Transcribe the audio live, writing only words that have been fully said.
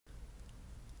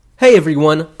Hey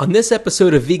everyone, on this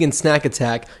episode of Vegan Snack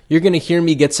Attack, you're going to hear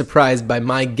me get surprised by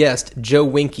my guest, Joe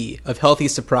Winke of Healthy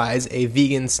Surprise, a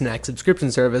vegan snack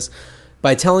subscription service,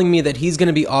 by telling me that he's going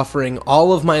to be offering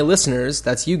all of my listeners,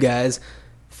 that's you guys,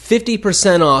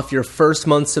 50% off your first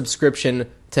month subscription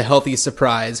to Healthy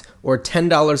Surprise, or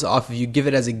 $10 off if you give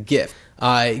it as a gift.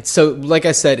 So like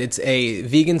I said, it's a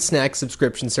vegan snack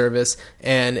subscription service,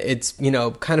 and it's,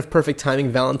 kind of perfect timing.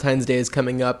 Valentine's Day is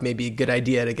coming up. Maybe a good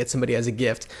idea to get somebody as a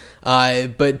gift.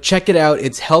 But check it out.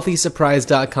 It's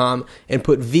healthysurprise.com, and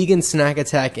put Vegan Snack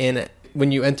Attack in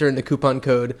when you enter in the coupon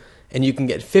code, and you can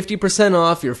get 50%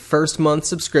 off your first month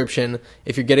subscription.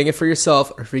 If you're getting it for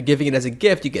yourself, or if you're giving it as a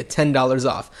gift, you get $10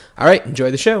 off. All right, enjoy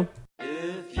the show.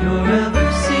 If you're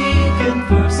ever seeking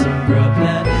for some grub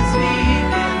that is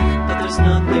vegan, but there's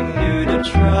nothing new to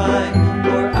try,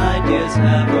 or ideas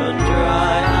have run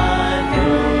dry, I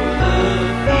know the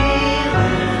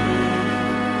feeling.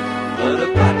 But a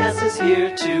podcast is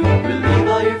here to relieve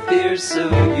all your fears, so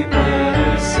you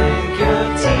better sink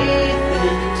your teeth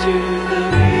into the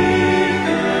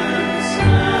Vegan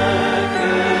Snack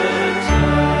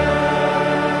Attack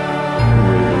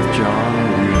with John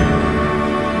Wiener.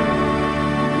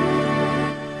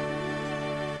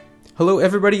 Hello,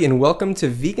 everybody, and welcome to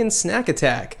Vegan Snack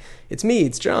Attack. It's me,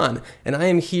 it's John, and I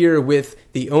am here with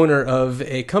the owner of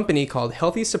a company called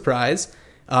Healthy Surprise.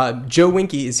 Joe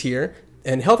Winke is here,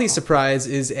 and Healthy Surprise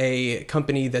is a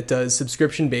company that does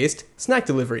subscription-based snack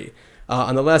delivery.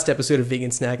 On the last episode of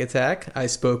Vegan Snack Attack, I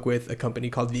spoke with a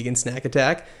company called Vegan Snack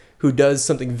Attack, who does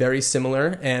something very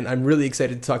similar, and I'm really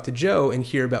excited to talk to Joe and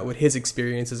hear about what his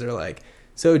experiences are like.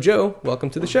 So, Joe,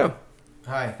 welcome to the show.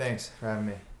 Hi, thanks for having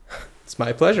me. It's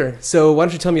my pleasure. So why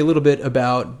don't you tell me a little bit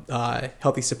about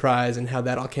Healthy Surprise and how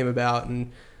that all came about,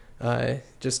 and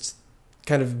just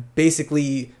kind of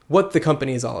basically what the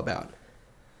company is all about.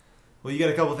 Well, you got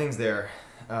a couple things there.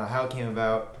 How it came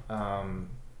about,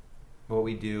 what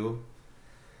we do,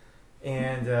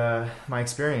 and my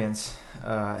experience.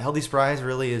 Healthy Surprise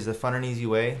really is a fun and easy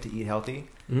way to eat healthy.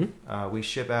 Mm-hmm. We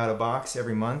ship out a box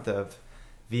every month of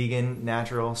vegan,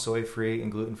 natural, soy-free, and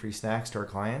gluten-free snacks to our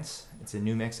clients. It's a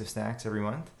new mix of snacks every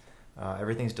month.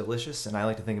 Everything's delicious, and I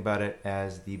like to think about it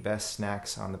as the best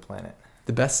snacks on the planet.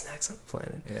 The best snacks on the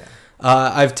planet. Yeah.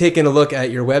 I've taken a look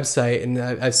at your website, and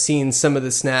I've seen some of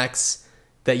the snacks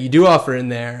that you do offer in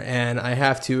there, and I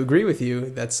have to agree with you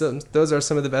that those are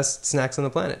some of the best snacks on the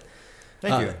planet.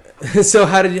 Thank you. So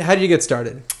how did you get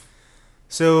started?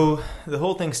 So the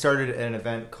whole thing started at an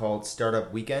event called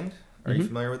Startup Weekend. Are you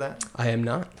familiar with that? I am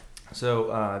not.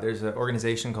 So there's an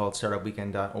organization called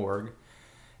startupweekend.org,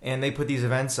 and they put these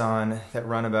events on that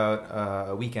run about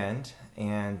a weekend,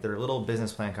 and they're little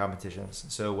business plan competitions.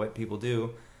 So what people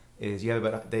do is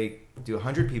they do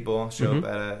 100 people show up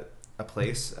at a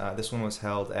place. This one was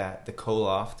held at the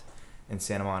Co-Loft in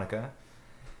Santa Monica,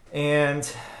 and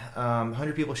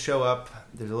 100 people show up.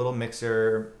 There's a little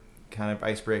mixer, kind of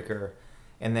icebreaker,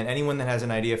 and then anyone that has an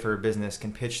idea for a business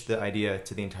can pitch the idea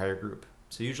to the entire group.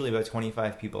 So usually about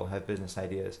 25 people have business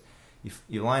ideas.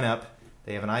 You line up,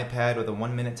 they have an iPad with a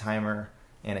 1-minute timer,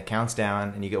 and it counts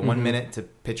down, and you get 1 minute to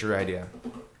pitch your idea.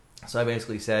 So I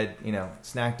basically said,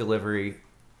 snack delivery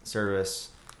service,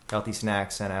 healthy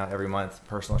snacks sent out every month,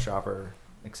 personal shopper,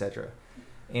 etc.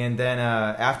 And then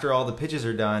after all the pitches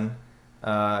are done,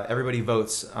 everybody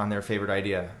votes on their favorite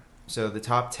idea. So the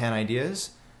top 10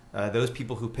 ideas, those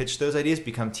people who pitch those ideas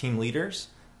become team leaders,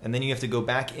 and then you have to go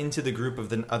back into the group of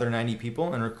the other 90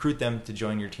 people and recruit them to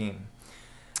join your team.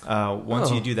 Once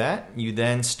you do that, you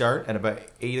then start at about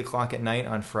 8 o'clock at night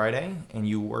on Friday, and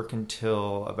you work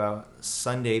until about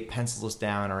Sunday pencils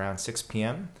down around 6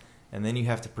 p.m., and then you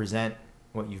have to present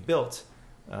what you've built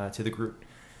to the group.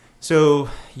 So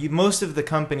most of the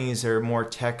companies are more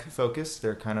tech-focused.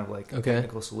 They're kind of like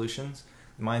technical solutions.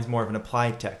 Mine's more of an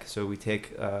applied tech, so we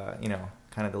take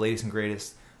kind of the latest and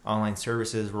greatest online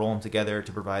services, roll them together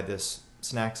to provide this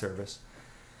snack service.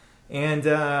 And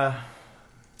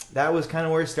that was kind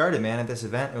of where it started, man, at this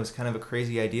event. It was kind of a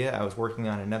crazy idea. I was working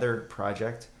on another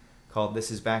project called This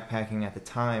Is Backpacking at the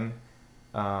time.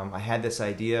 I had this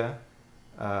idea.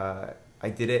 I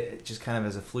did it just kind of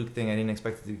as a fluke thing. I didn't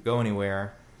expect it to go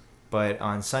anywhere. But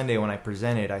on Sunday when I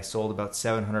presented, I sold about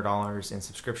 $700 in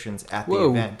subscriptions at the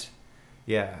event.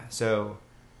 Yeah, so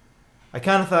I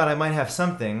kind of thought I might have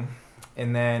something.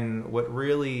 And then what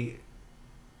really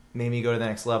made me go to the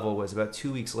next level was about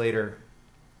 2 weeks later,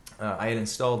 I had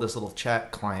installed this little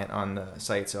chat client on the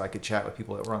site so I could chat with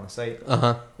people that were on the site.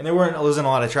 And there wasn't a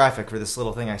lot of traffic for this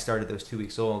little thing I started that was 2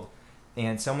 weeks old.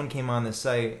 And someone came on the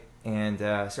site and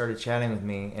started chatting with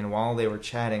me. And while they were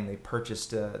chatting, they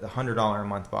purchased the $100 a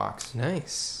month box.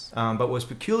 Nice. But what was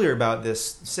peculiar about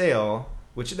this sale,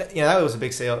 which that was a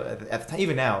big sale at the time.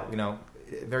 Even now,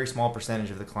 a very small percentage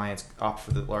of the clients opt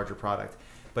for the larger product.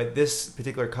 But this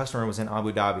particular customer was in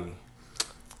Abu Dhabi,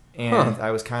 and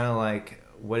I was kind of like,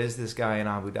 what is this guy in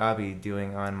Abu Dhabi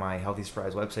doing on my Healthy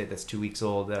Surprise website that's 2 weeks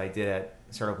old that I did at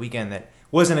Startup Weekend that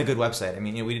wasn't a good website? I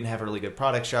mean, we didn't have really good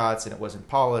product shots, and it wasn't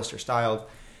polished or styled.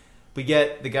 But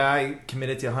yet the guy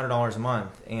committed to $100 a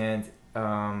month, and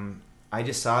I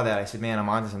just saw that. I said, man, I'm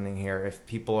onto something here. If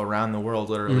people around the world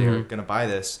literally are going to buy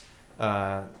this,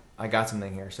 I got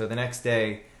something here. So the next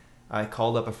day, I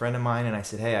called up a friend of mine and I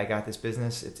said, hey, I got this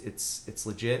business. It's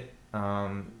legit.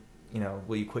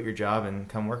 Will you quit your job and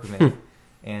come work with me?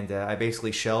 And I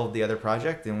basically shelved the other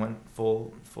project and went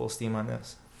full steam on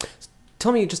this.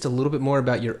 Tell me just a little bit more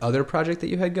about your other project that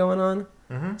you had going on.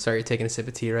 Mm-hmm. Sorry, you're taking a sip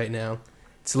of tea right now.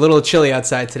 It's a little chilly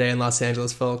outside today in Los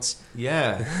Angeles, folks.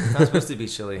 Yeah, it's not supposed to be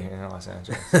chilly here in Los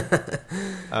Angeles.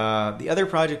 The other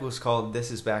project was called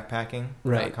thisisbackpacking.com.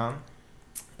 Right.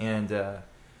 And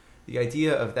the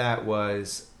idea of that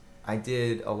was I've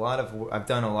done a lot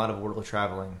of world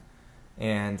traveling.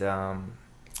 And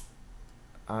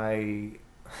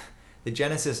the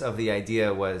genesis of the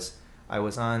idea was I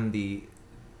was one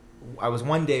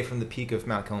day from the peak of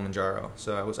Mount Kilimanjaro.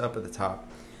 So I was up at the top.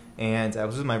 And I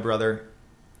was with my brother.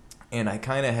 And I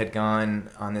kind of had gone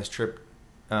on this trip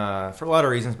for a lot of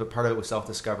reasons, but part of it was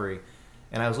self-discovery.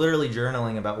 And I was literally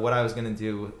journaling about what I was going to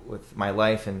do with my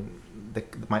life and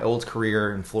my old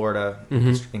career in Florida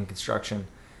in construction.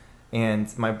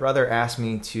 And my brother asked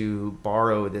me to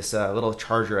borrow this little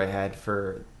charger I had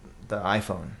for the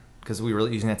iPhone because we were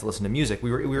using that to listen to music.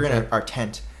 We were in our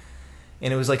tent,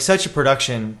 and it was like such a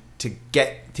production to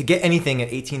get anything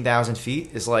at 18,000 feet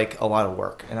is like a lot of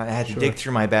work. And I had to dig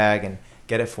through my bag and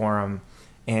get it for him.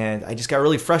 And I just got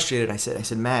really frustrated. I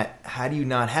said, Matt, how do you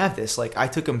not have this? Like, I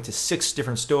took him to 6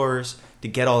 different stores to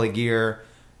get all the gear.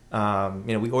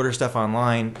 We order stuff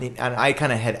online, and I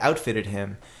kind of had outfitted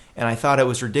him. And I thought it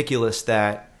was ridiculous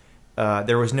that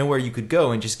there was nowhere you could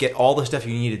go and just get all the stuff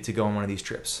you needed to go on one of these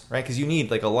trips, right? Because you need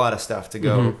like a lot of stuff to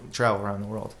go travel around the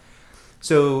world.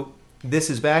 So This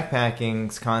Is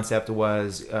Backpacking's concept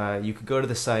was you could go to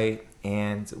the site,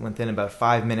 and within about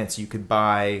 5 minutes you could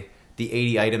buy the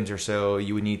 80 items or so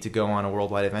you would need to go on a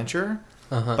worldwide adventure.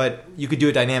 But you could do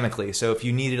it dynamically. So if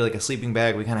you needed like a sleeping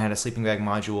bag, we kind of had a sleeping bag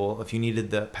module. If you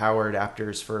needed the power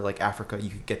adapters for like Africa, you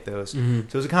could get those. So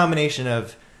it was a combination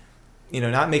of,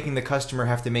 not making the customer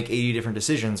have to make 80 different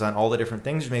decisions on all the different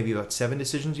things. There's maybe about 7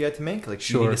 decisions you had to make. Like,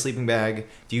 do you need a sleeping bag?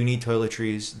 Do you need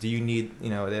toiletries? Do you need,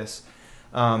 this?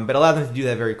 But allow them to do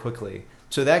that very quickly.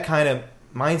 So that kind of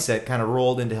mindset kind of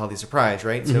rolled into Healthy Surprise,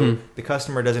 right? So the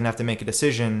customer doesn't have to make a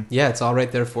decision. Yeah, it's all right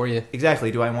there for you.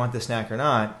 Exactly. Do I want the snack or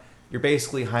not? You're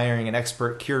basically hiring an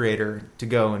expert curator to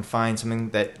go and find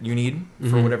something that you need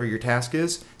for whatever your task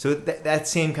is. So that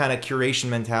same kind of curation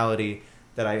mentality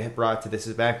that I had brought to This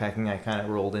Is Backpacking, I kind of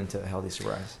rolled into Healthy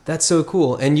Surprise. That's so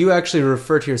cool. And you actually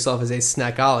refer to yourself as a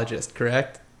snackologist,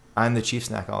 correct? I'm the chief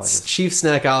snackologist. Chief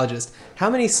snackologist. How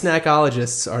many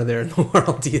snackologists are there in the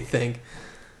world, do you think?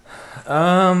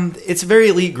 It's a very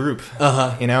elite group,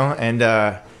 and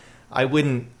I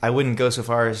wouldn't go so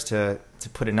far as to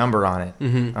put a number on it.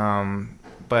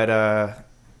 But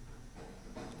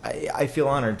I feel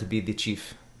honored to be the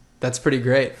chief. That's pretty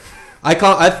great.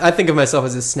 I think of myself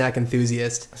as a snack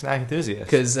enthusiast. A snack enthusiast.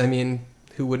 Because,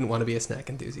 who wouldn't want to be a snack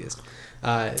enthusiast?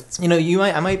 I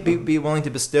might be willing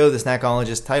to bestow the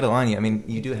snackologist title on you.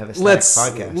 You do have a snack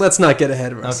podcast. Let's not get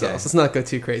ahead of ourselves. Okay. Let's not go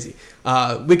too crazy.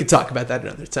 We could talk about that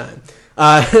another time.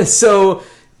 So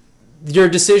your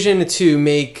decision to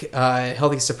make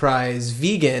Healthy Surprise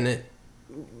vegan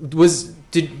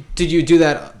did you do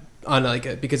that on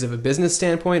because of a business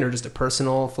standpoint or just a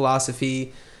personal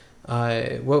philosophy?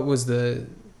 What was the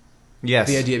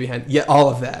idea behind? Yeah, all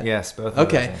of that. Yes, both.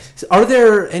 Okay. So are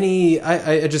there any?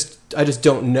 I just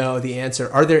don't know the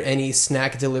answer. Are there any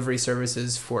snack delivery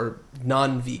services for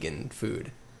non-vegan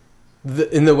food,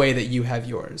 in the way that you have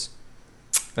yours?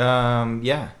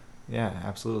 Yeah,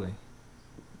 absolutely.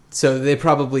 So they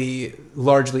probably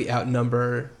largely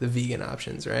outnumber the vegan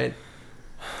options, right?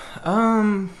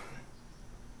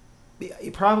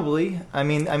 Probably.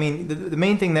 The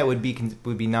main thing that would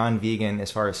be non-vegan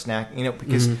as far as snack,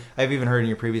 because I've even heard in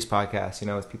your previous podcast,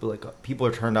 people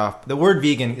are turned off. The word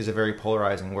vegan is a very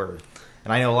polarizing word,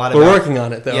 and I know a lot. We're working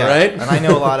on it, though, right? And I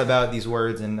know a lot about these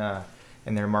words and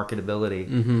their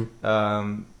marketability.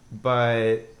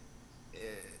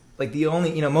 But the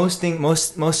only most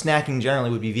snacking generally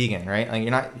would be vegan, right? Like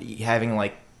you're not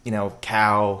having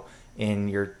cow in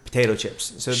your potato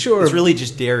chips. So Sure. it's really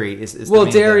just dairy. Is Well, the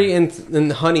main dairy thing.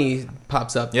 and honey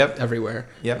pops up Yep. everywhere.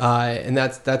 Yep. And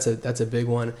that's a big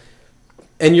one.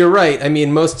 And you're right. I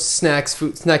mean, most snack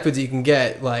foods that you can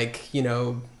get, like,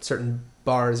 certain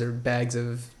bars or bags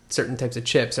of certain types of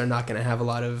chips, are not going to have a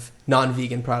lot of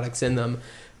non-vegan products in them.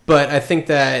 But I think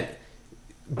that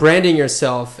branding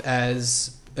yourself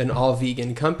as an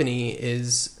all-vegan company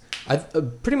is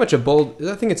pretty much I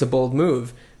think it's a bold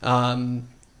move.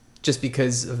 Just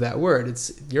because of that word.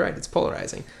 You're right, it's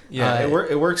polarizing. Yeah,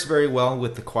 it works very well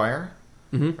with the choir,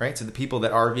 right? So the people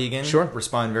that are vegan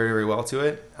respond very, very well to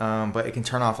it, but it can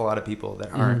turn off a lot of people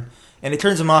that aren't. And it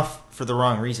turns them off for the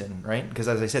wrong reason, right? Because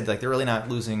as I said, like, they're really not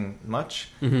losing much,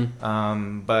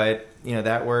 but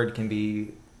that word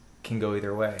can go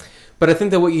either way. But I think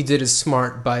that what you did is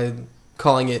smart by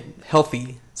calling it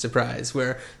healthy surprise,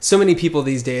 where so many people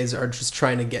these days are just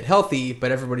trying to get healthy,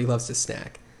 but everybody loves to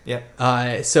snack.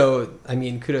 Yeah. So, I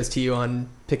mean, kudos to you on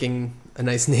picking a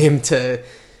nice name to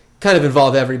kind of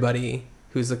involve everybody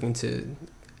who's looking to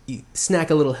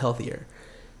snack a little healthier.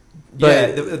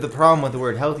 But the problem with the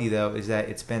word healthy, though, is that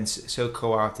it's been so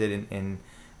co-opted and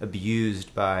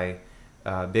abused by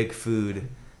big food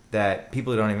that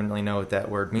people don't even really know what that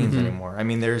word means anymore. I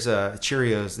mean, there's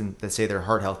Cheerios that say they're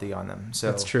heart healthy on them. So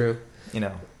that's true.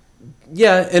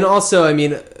 Yeah, and also, I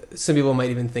mean, some people might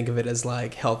even think of it as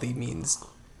like healthy means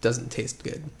doesn't taste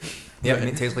good. Yeah,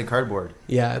 it tastes like cardboard.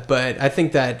 Yeah, but I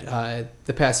think that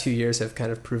the past few years have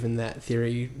kind of proven that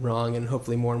theory wrong, and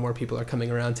hopefully more and more people are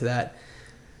coming around to that.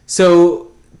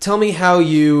 So tell me how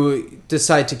you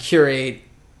decide to curate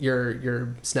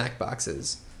your snack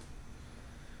boxes.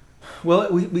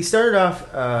 Well, we started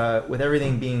off with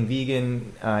everything being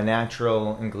vegan,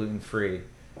 natural, and gluten-free.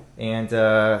 And,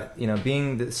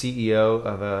 being the CEO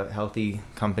of a healthy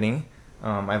company,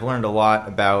 I've learned a lot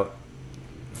about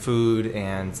food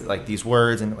and, like, these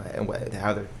words and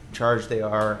how they're charged they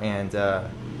are and,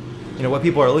 what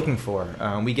people are looking for.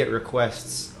 We get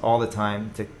requests all the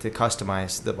time to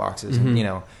customize the boxes.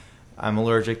 And, I'm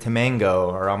allergic to mango,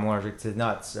 or I'm allergic to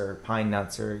nuts or pine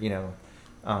nuts, or,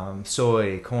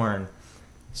 soy, corn.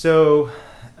 So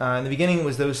in the beginning it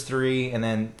was those three, and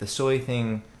then the soy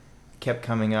thing kept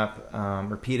coming up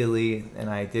repeatedly, and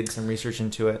I did some research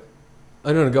into it.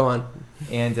 I don't know, go on.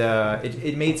 And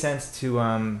it made sense to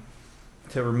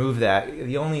remove that.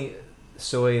 The only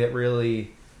soy that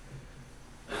really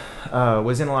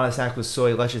was in a lot of snacks was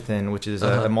soy lecithin, which is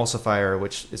an emulsifier,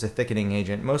 which is a thickening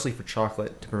agent, mostly for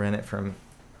chocolate to prevent it from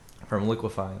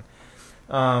liquefying.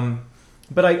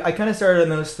 But I kind of started on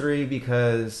those three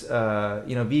because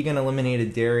vegan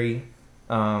eliminated dairy,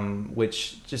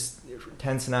 which just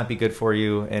tends to not be good for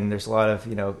you, and there's a lot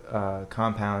of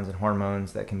compounds and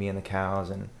hormones that can be in the cows,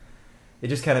 and it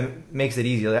just kind of makes it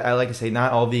easy. I like to say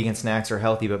not all vegan snacks are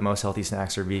healthy, but most healthy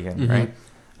snacks are vegan, right?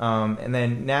 And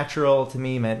then natural to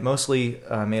me meant mostly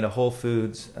made of whole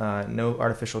foods, no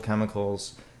artificial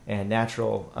chemicals, and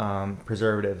natural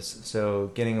preservatives.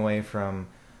 So getting away from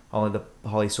all of the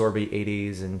polysorbate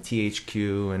 80s and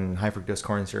THQ and high fructose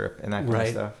corn syrup and that kind of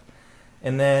stuff.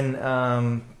 And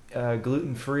then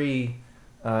gluten-free,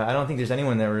 I don't think there's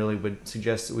anyone that really would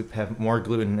suggest that we have more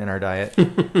gluten in our diet.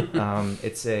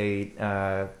 It's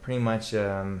a pretty much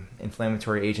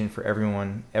inflammatory agent for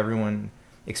everyone. Everyone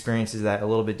experiences that a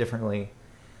little bit differently.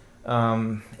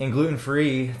 And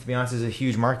gluten-free, to be honest, is a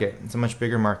huge market. It's a much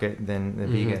bigger market than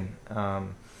vegan.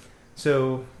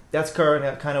 So that's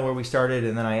kind of where we started,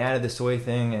 and then I added the soy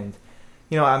thing, and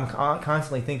I'm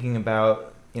constantly thinking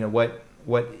about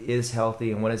what is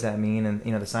healthy and what does that mean, and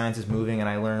the science is moving, and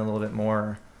I learn a little bit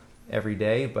more every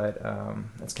day, but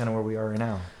that's kind of where we are right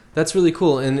now. That's really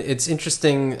cool, and it's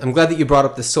interesting. I'm glad that you brought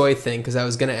up the soy thing, because I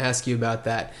was going to ask you about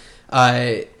that.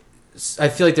 I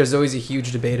feel like there's always a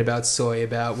huge debate about soy,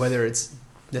 about whether it's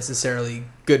necessarily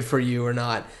good for you or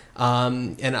not.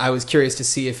 And I was curious to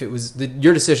see if it was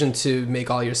your decision to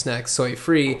make all your snacks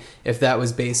soy-free, if that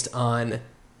was based on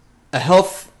a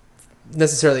health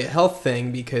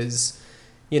thing, because,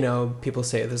 people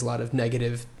say there's a lot of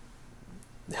negative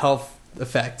health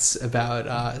effects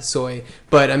about soy.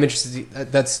 But I'm interested.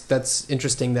 That's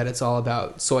interesting that it's all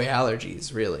about soy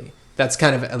allergies, really. That's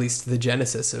kind of at least the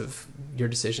genesis of your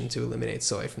decision to eliminate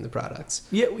soy from the products.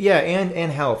 Yeah,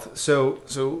 and health.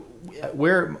 So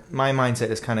where my mindset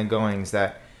is kind of going is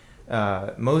that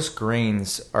most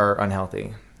grains are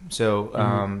unhealthy.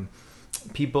 So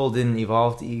people didn't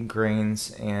evolve to eat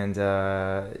grains, and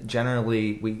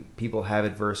generally people have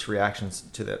adverse reactions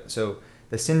to that. So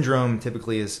the syndrome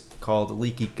typically is called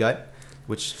leaky gut,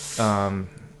 which kind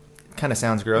of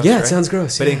sounds gross. Yeah, right? It sounds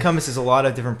gross. But yeah. it encompasses a lot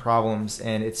of different problems,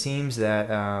 and it seems that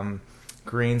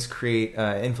grains create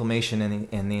inflammation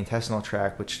in the intestinal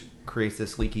tract, which creates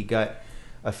this leaky gut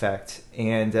effect.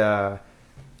 And the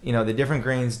different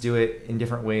grains do it in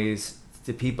different ways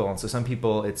to people. And so some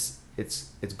people it's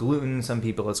gluten, some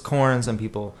people it's corn, some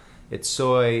people it's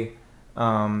soy.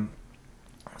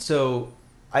 So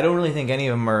I don't really think any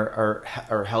of them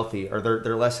are healthy, or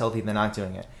they're less healthy than not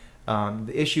doing it.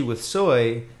 The issue with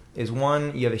soy is,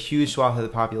 one, you have a huge swath of the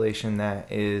population that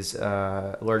is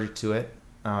allergic to it.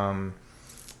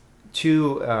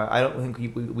 Two, I don't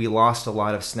think we lost a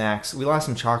lot of snacks. We lost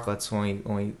some chocolates when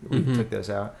we took those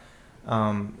out.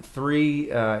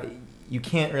 Three, you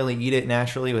can't really eat it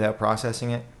naturally without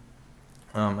processing it.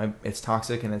 It's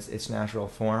toxic in its natural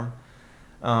form,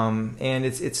 and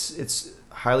it's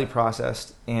highly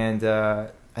processed. And I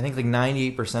think like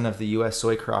 98% of the U.S.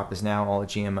 soy crop is now all a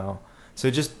GMO. So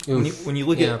just when you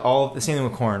look at all the same thing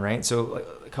with corn, right? So like,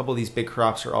 a couple of these big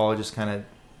crops are all just kind of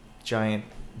giant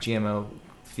GMO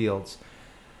fields.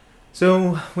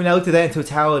 So when I looked at that in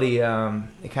totality,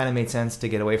 it kind of made sense to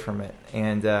get away from it.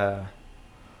 And I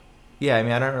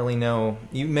don't really know.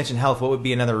 You mentioned health. What would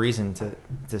be another reason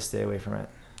to stay away from it?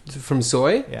 From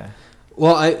soy? Yeah.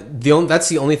 Well, that's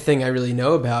the only thing I really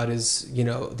know about is,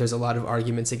 there's a lot of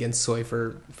arguments against soy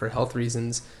for health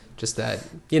reasons. Just that,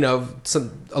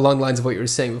 some along the lines of what you were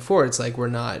saying before, it's like we're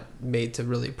not made to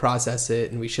really process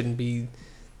it, and we shouldn't be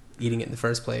eating it in the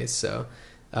first place. So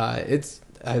I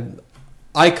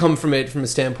come from it from a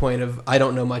standpoint of I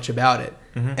don't know much about it,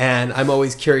 and I'm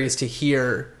always curious to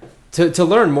hear, to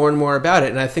learn more and more about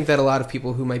it. And I think that a lot of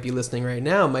people who might be listening right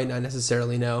now might not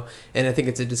necessarily know, and I think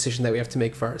it's a decision that we have to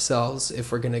make for ourselves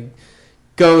if we're going to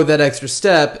go that extra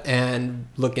step and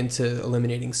look into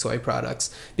eliminating soy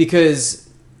products. Because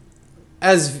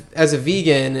as a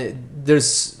vegan,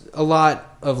 there's a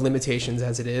lot of limitations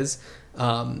as it is,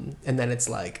 and then it's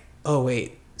like, oh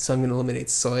wait, so I'm going to eliminate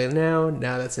soy now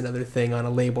that's another thing on a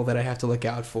label that I have to look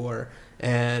out for,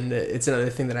 and it's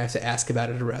another thing that I have to ask about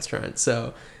at a restaurant.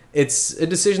 So it's a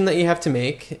decision that you have to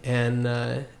make, and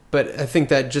but I think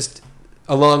that just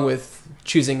along with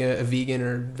choosing a vegan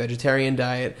or vegetarian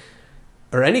diet,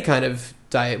 or any kind of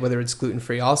diet, whether it's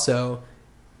gluten-free also,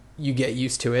 you get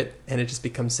used to it and it just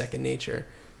becomes second nature.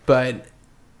 But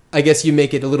I guess you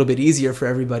make it a little bit easier for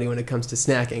everybody when it comes to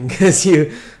snacking, because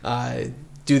you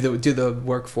do the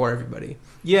work for everybody.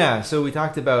 Yeah, so we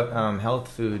talked about health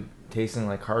food tasting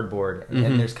like cardboard,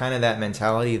 and there's kind of that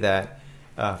mentality that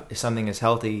if something is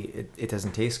healthy, it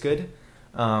doesn't taste good,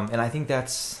 and I think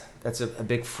that's a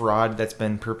big fraud that's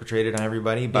been perpetrated on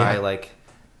everybody by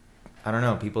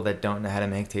people that don't know how to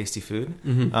make tasty food.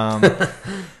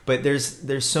 But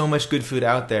there's so much good food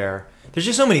out there. There's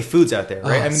just so many foods out there,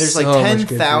 right? I mean, there's like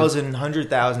 10,000,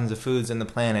 100,000 of foods on the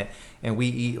planet, and we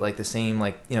eat like the same,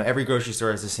 every grocery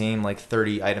store has the same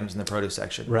 30 items in the produce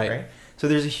section, right? So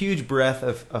there's a huge breadth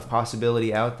of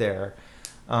possibility out there.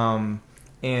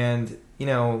 And,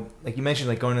 like you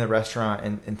mentioned, going to the restaurant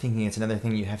and thinking it's another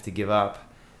thing you have to give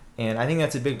up. And I think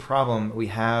that's a big problem we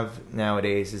have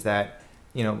nowadays, is that,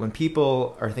 when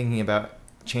people are thinking about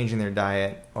changing their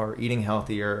diet or eating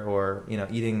healthier or,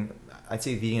 eating, I'd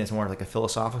say vegan is more like a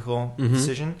philosophical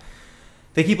decision.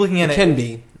 They keep looking at it. It can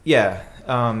be. Yeah.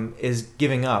 Is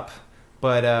giving up.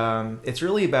 But it's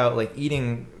really about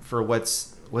eating for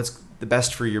what's the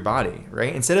best for your body,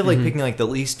 right? Instead of picking the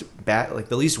least bad,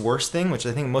 the least worst thing, which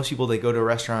I think most people, they go to a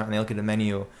restaurant and they look at a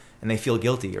menu and they feel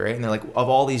guilty, right? And they're like, of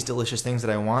all these delicious things that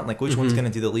I want, which one's going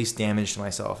to do the least damage to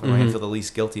myself? And I feel the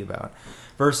least guilty about?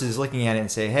 Versus looking at it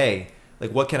and say, hey,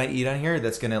 what can I eat on here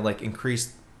that's going to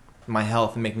increase my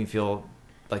health and make me feel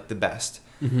the best?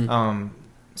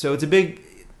 So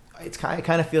it's I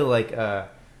kind of feel like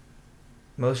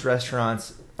most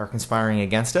restaurants are conspiring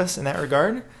against us in that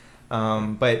regard.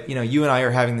 But you and I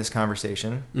are having this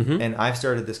conversation, and I've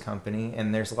started this company,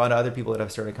 and there's a lot of other people that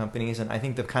have started companies, and I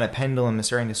think the kind of pendulum is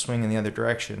starting to swing in the other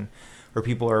direction, where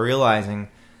people are realizing,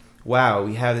 wow,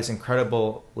 we have this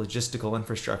incredible logistical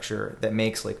infrastructure that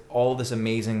makes all this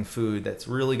amazing food that's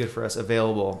really good for us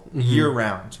available year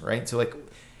round, right? So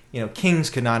kings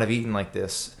could not have eaten like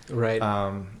this, right?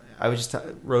 I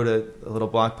wrote a little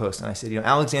blog post, and I said,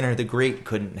 Alexander the Great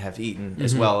couldn't have eaten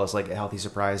as well as a Healthy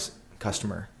Surprise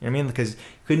customer. You know what I mean? Because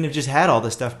couldn't have just had all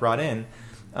this stuff brought in.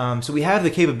 So we have the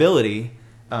capability,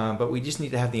 but we just need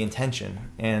to have the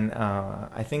intention. And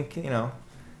I think,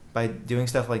 by doing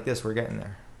stuff like this, we're getting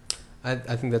there. I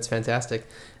think that's fantastic.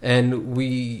 And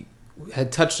we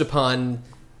had touched upon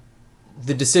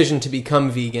the decision to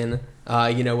become vegan,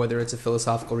 whether it's a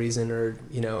philosophical reason or,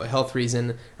 a health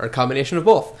reason or a combination of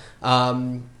both.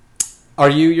 Are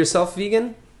you yourself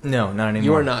vegan? No, not anymore.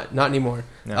 You are not anymore.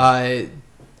 No.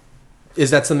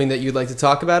 Is that something that you'd like to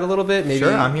talk about a little bit? Maybe.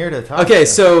 Sure, I'm here to talk. Okay,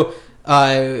 so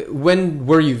when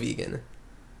were you vegan?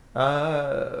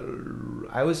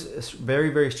 I was a very,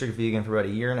 very strict vegan for about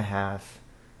a year and a half,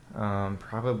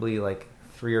 probably like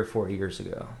 3 or 4 years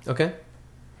ago. Okay.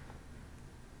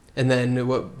 And then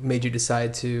what made you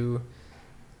decide to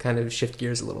kind of shift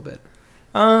gears a little bit?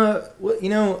 Well, you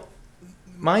know,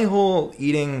 my whole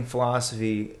eating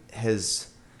philosophy has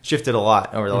shifted a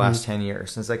lot over the last 10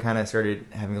 years since I kind of started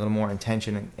having a little more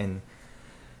intention and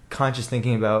conscious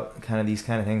thinking about kind of these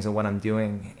kind of things and what I'm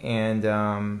doing. And,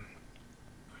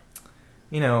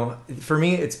 you know, for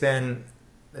me, it's been,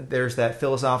 there's that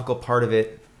philosophical part of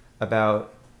it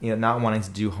about, you know, not wanting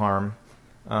to do harm,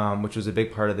 which was a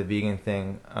big part of the vegan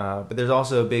thing. But there's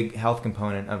also a big health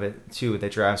component of it too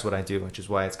that drives what I do, which is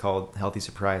why it's called Healthy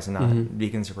Surprise and not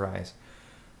Vegan Surprise.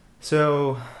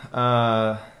 So,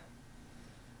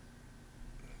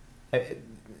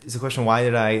 is the question, why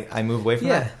did I move away from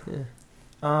that?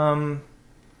 Yeah.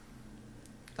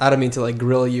 I don't mean to like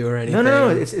grill you or anything. No.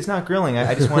 It's not grilling.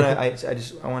 I just want to.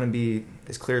 I want to be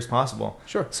as clear as possible.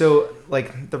 Sure. So,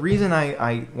 like, the reason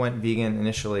I went vegan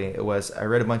initially, it was I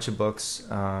read a bunch of books.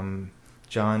 John,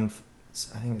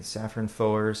 I think it's Safran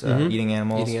Foer's Eating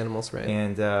Animals. Eating Animals, right?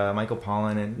 And Michael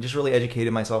Pollan, and just really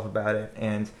educated myself about it.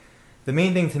 And the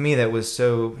main thing to me that was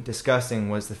so disgusting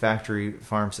was the factory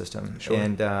farm system. Sure.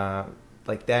 And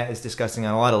like, that is disgusting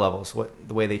on a lot of levels.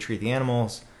 The way they treat the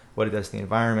animals, what it does to the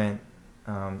environment.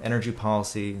 Energy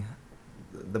policy,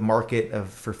 the market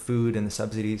for food and the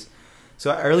subsidies. So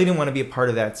I really didn't want to be a part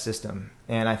of that system.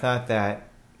 And I thought that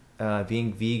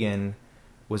being vegan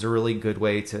was a really good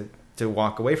way to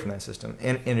walk away from that system.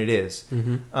 And it is.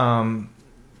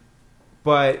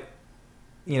 But,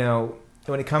 you know,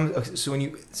 when it comes,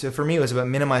 so for me, it was about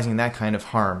minimizing that kind of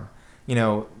harm. You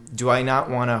know, do I not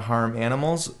want to harm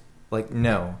animals? Like,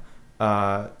 no.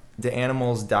 Do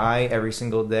animals die every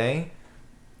single day?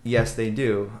 Yes, they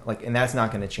do. Like, and that's not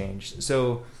going to change.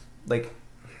 So, like,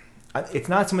 it's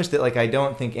not so much that, like, I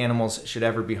don't think animals should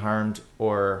ever be harmed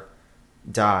or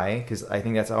die, because I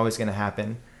think that's always going to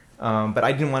happen. But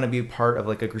I didn't want to be part of,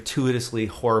 like, a gratuitously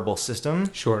horrible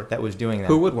system. Sure. That was doing that.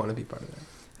 Who would want to be part of that?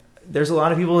 There's a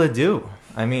lot of people that do.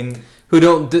 I mean,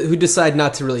 who decide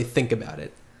not to really think about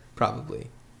it.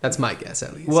 Probably. That's my guess,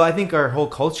 at least. Well, I think our whole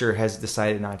culture has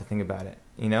decided not to think about it.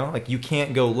 You know, like, you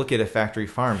can't go look at a factory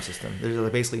farm system. There's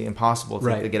basically impossible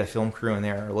to get a film crew in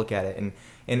there or look at it. And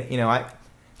you know,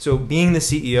 so being the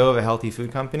CEO of a healthy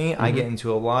food company, I get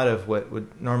into a lot of what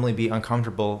would normally be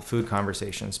uncomfortable food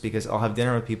conversations, because I'll have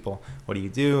dinner with people. What do you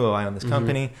do? Oh, I own this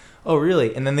company. Oh,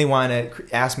 really? And then they want to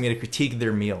ask me to critique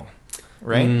their meal.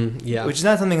 Right? Yeah. Which is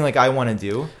not something like I want to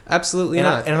do. Absolutely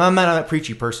not. And I'm not a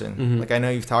preachy person. Like, I know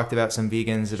you've talked about some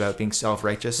vegans about being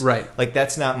self-righteous. Right. Like,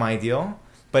 that's not my deal.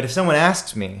 But if someone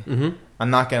asks me, I'm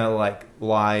not going to, like,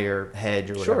 lie or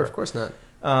hedge or whatever. Sure, of course not.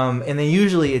 And then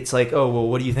usually it's like, oh, well,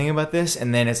 what do you think about this?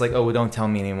 And then it's like, oh, well, don't tell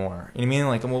me anymore. You know what I mean?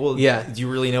 Like, well, yeah. Do you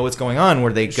really know what's going on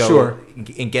where they go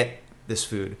and get this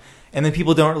food? And then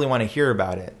people don't really want to hear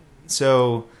about it.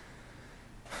 So,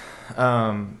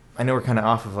 I know we're kind of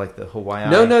off of, like, the Hawaii.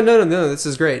 No. This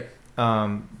is great.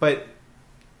 But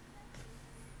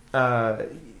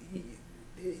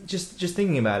just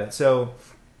thinking about it. So,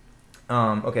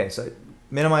 okay, so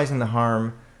minimizing the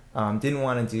harm, didn't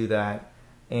want to do that.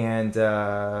 And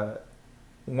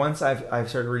once I've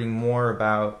started reading more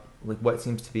about, like, what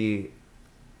seems to be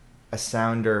a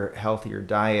sounder, healthier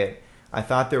diet, I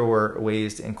thought there were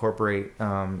ways to incorporate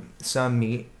some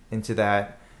meat into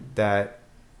that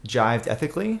jived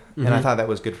ethically, and I thought that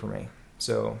was good for me.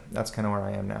 So that's kind of where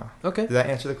I am now. Okay. Did that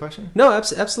answer the question? No,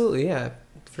 absolutely, yeah,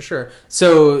 for sure.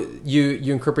 So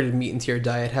you incorporated meat into your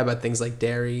diet. How about things like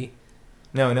dairy?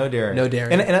 No dairy. No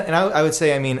dairy. And I would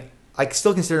say, I mean, I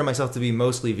still consider myself to be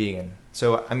mostly vegan.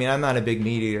 So, I mean, I'm not a big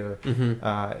meat eater.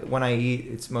 When I eat,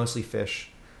 it's mostly fish.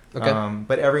 Okay.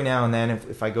 But every now and then,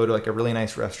 if I go to, like, a really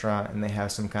nice restaurant and they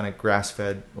have some kind of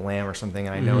grass-fed lamb or something,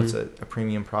 and I know it's a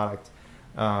premium product,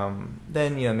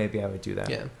 then, you know, maybe I would do that.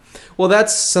 Yeah. Well,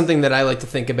 that's something that I like to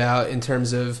think about in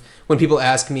terms of when people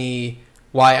ask me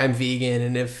why I'm vegan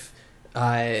and if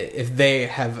they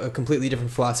have a completely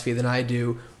different philosophy than I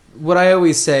do. What I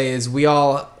always say is we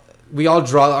all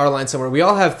draw our line somewhere. We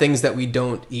all have things that we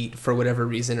don't eat for whatever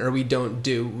reason, or we don't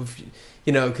do,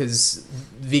 you know, because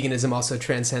veganism also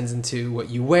transcends into what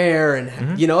you wear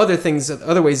and you know, other things,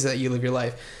 other ways that you live your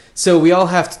life. So we all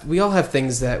have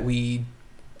things that we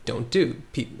don't do.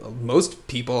 Most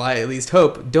people, I at least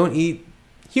hope, don't eat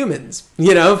humans,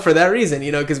 you know, for that reason,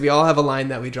 you know, because we all have a line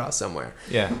that we draw somewhere.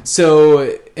 Yeah.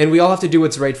 So, and we all have to do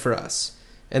what's right for us.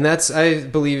 And I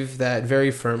believe that very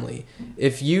firmly.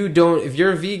 If you're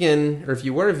a vegan, or if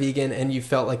you were a vegan and you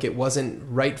felt like it wasn't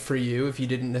right for you, if you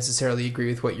didn't necessarily agree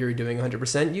with what you were doing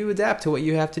 100%, you adapt to what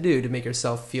you have to do to make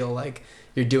yourself feel like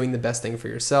you're doing the best thing for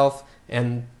yourself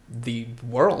and the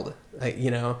world,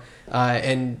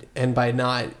 and by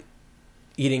not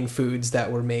eating foods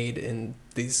that were made in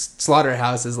these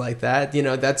slaughterhouses like that,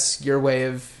 that's your way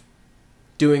of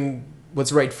doing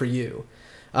what's right for you.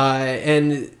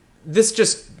 And this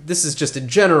is just a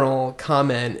general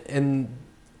comment, and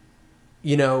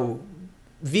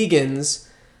vegans,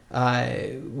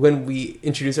 when we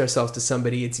introduce ourselves to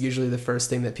somebody, it's usually the first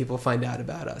thing that people find out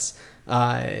about us.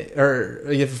 Or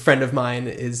if a friend of mine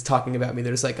is talking about me,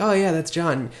 they're just like, "Oh yeah, that's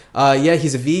John. Yeah,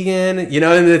 he's a vegan,"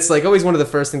 and it's like always one of the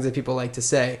first things that people like to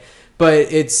say. But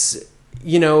it's,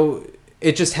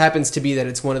 it just happens to be that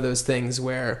it's one of those things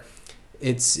where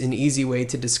it's an easy way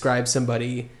to describe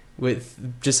somebody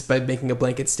with just by making a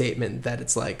blanket statement that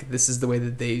it's like this is the way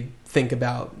that they think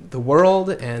about the world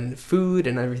and food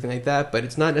and everything like that, but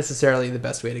it's not necessarily the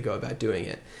best way to go about doing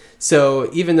it. So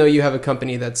even though you have a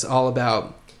company that's all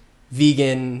about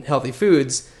vegan healthy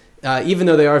foods, even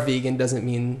though they are vegan doesn't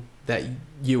mean that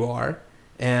you are.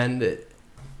 And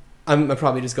I'm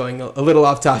probably just going a little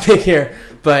off topic here,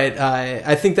 but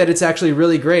I think that it's actually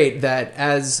really great that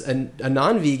as a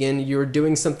non-vegan, you're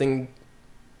doing something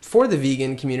for the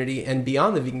vegan community and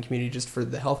beyond the vegan community, just for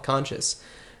the health conscious.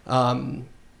 And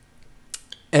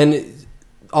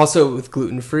also with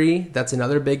gluten-free, that's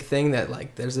another big thing that,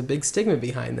 like, there's a big stigma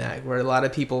behind that, where a lot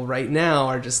of people right now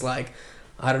are just like,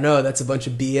 I don't know, that's a bunch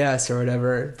of BS or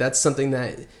whatever. That's something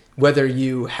that, whether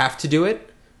you have to do it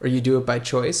or you do it by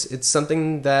choice, it's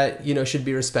something that, should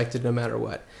be respected no matter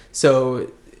what.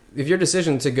 So if your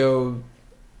decision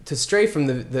to stray from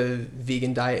the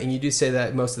vegan diet, and you do say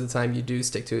that most of the time you do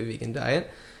stick to a vegan diet,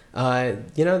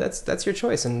 that's your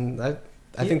choice, and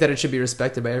I think that it should be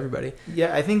respected by everybody.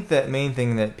 Yeah, I think that main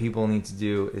thing that people need to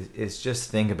do is just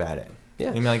think about it. Yeah.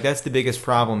 I mean, like, that's the biggest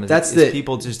problem is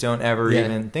people just don't ever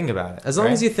even think about it. As long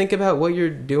as you think about what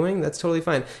you're doing, that's totally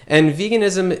fine. And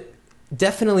veganism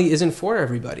definitely isn't for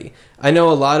everybody. I know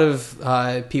a lot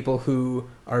of people who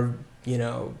are,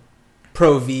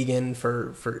 pro-vegan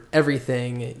for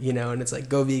everything, and it's like,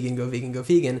 go vegan, go vegan, go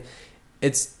vegan.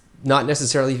 It's not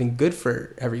necessarily even good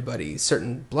for everybody.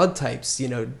 Certain blood types,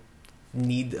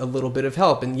 need a little bit of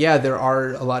help. And yeah, there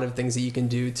are a lot of things that you can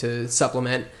do to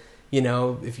supplement,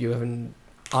 if you have an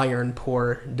iron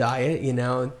poor diet,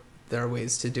 there are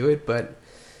ways to do it, but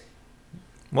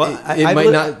it might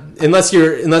not, unless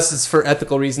it's for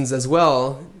ethical reasons as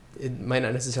well, it might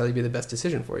not necessarily be the best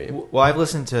decision for you. Well, I've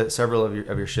listened to several of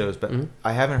your shows, but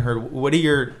I haven't heard, what are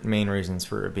your main reasons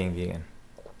for being vegan?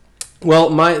 Well,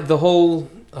 the whole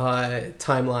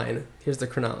timeline, here's the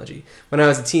chronology. When I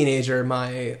was a teenager,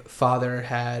 my father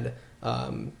had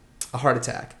a heart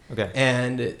attack. Okay.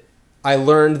 And I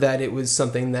learned that it was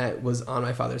something that was on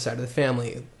my father's side of the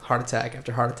family. Heart attack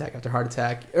after heart attack after heart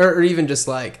attack, or even just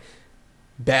like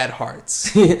bad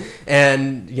hearts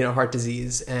and, heart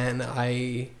disease. And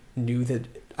I knew that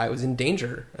I was in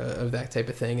danger of that type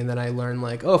of thing. And then I learned,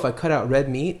 like, if I cut out red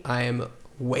meat, I am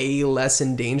way less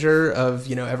in danger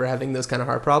of, ever having those kind of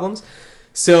heart problems.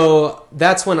 So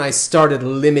that's when I started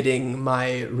limiting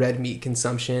my red meat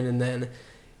consumption. And then,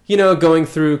 going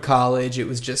through college, it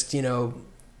was just,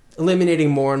 eliminating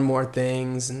more and more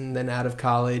things. And then out of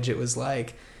college, it was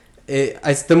like,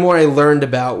 the more I learned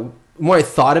about, the more I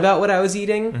thought about what I was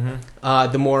eating,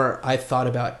 the more I thought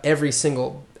about every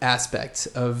single aspect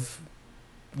of,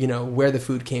 where the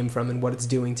food came from and what it's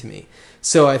doing to me.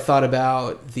 So I thought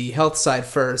about the health side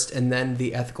first, and then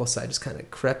the ethical side just kind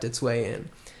of crept its way in.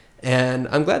 And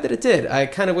I'm glad that it did. I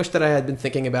kind of wish that I had been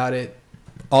thinking about it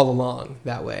all along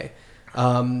that way.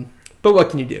 But what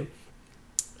can you do?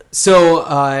 So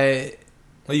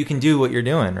well, you can do what you're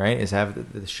doing, right? Is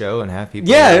have the show and have people.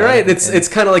 Yeah, right. It's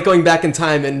kind of like going back in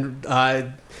time and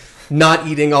not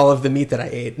eating all of the meat that I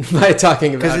ate by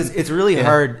talking about. Because it's really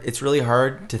hard. It's really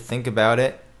hard to think about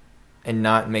it and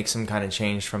not make some kind of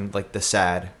change from, like, the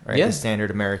SAD, right? Yeah. The standard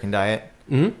American diet,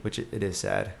 which it is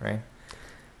sad, right?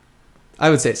 I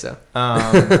would say so.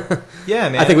 Yeah,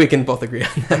 man. I think we can both agree on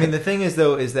that. I mean, the thing is,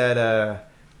 though, is that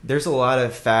there's a lot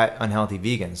of fat, unhealthy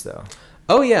vegans, though.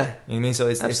 Oh yeah. You know what I mean? So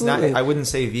it's not. I wouldn't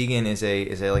say vegan is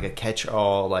a like a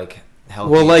catch-all, like,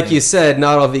 healthy. Well, like you said,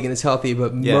 not all vegan is healthy,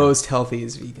 but most healthy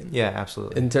is vegan. Yeah,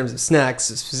 absolutely. In terms of snacks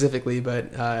specifically,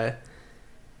 but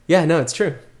yeah, no, it's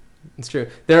true. It's true.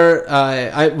 When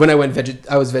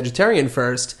I was vegetarian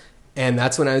first, and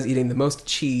that's when I was eating the most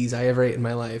cheese I ever ate in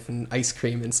my life, and ice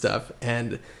cream and stuff.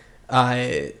 And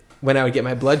when I would get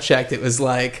my blood checked, it was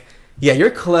like yeah,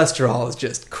 your cholesterol is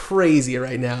just crazy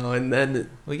right now. And then,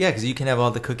 Well, yeah, because you can have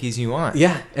all the cookies you want.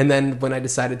 yeah, and then when I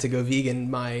decided to go vegan,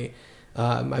 my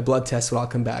blood tests would all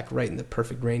come back right in the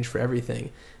perfect range for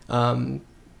everything,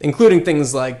 including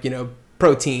things like,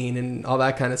 protein and all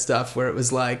that kind of stuff, where it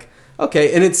was like,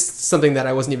 okay, and it's something that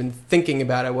I wasn't even thinking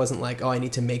about. I wasn't like, oh, I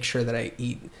need to make sure that I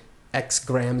eat X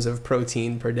grams of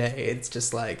protein per day. It's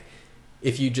just like,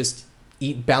 if you just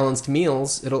eat balanced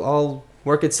meals, it'll all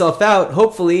work itself out,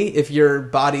 hopefully, if your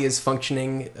body is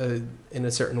functioning in a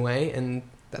certain way, and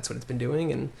that's what it's been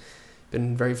doing, and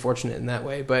been very fortunate in that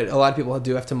way. But a lot of people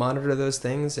do have to monitor those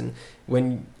things, and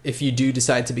if you do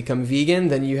decide to become vegan,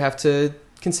 then you have to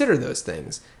consider those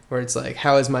things, where it's like,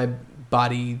 how is my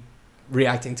body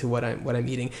reacting to what I'm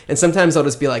eating? And sometimes I'll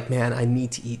just be like, man, I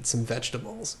need to eat some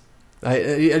vegetables.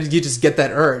 You just get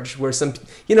that urge where some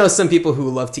people who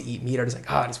love to eat meat are just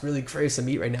like, oh, I just really crave some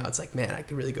meat right now. It's like, man, I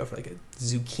could really go for like a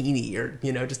zucchini or,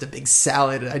 just a big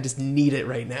salad. I just need it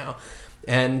right now.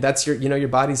 And that's your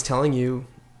body's telling you,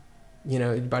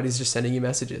 your body's just sending you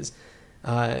messages.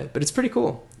 But it's pretty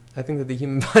cool. I think that the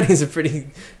human body is a pretty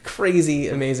crazy,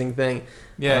 amazing thing.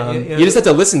 Yeah. You just have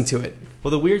to listen to it.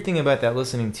 Well, the weird thing about that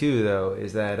listening too, though,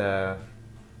 is that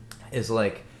is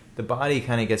like the body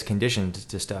kind of gets conditioned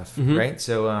to stuff, Mm-hmm. right?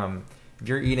 So if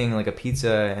you're eating like a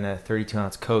pizza and a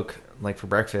 32-ounce Coke like for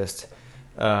breakfast,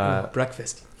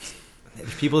 Breakfast.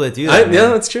 there's people that do that. Yeah,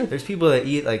 man. that's true. There's people that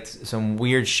eat like some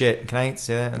weird shit. Can I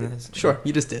say that? On this? Sure,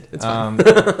 you just did. It's fine.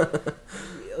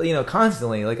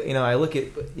 Constantly, like, I look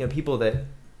at people that,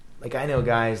 like, I know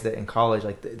guys that in college,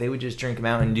 like, they would just drink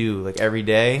Mountain Dew like every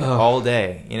day, all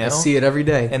day, I see it every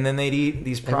day. and then they'd eat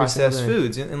these Every processed single day.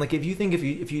 foods, and like, if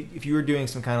you were doing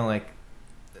some kind of like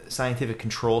scientific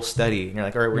control study, and you're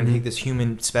like, all right, we're gonna Mhm. take this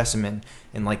human specimen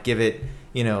and like give it,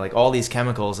 like all these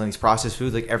chemicals and these processed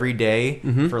foods like every day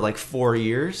Mhm. for like 4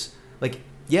 years, like,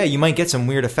 yeah, you might get some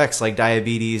weird effects like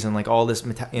diabetes and like all this,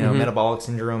 Mhm. metabolic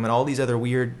syndrome and all these other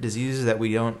weird diseases that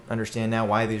we don't understand now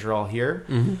why these are all here.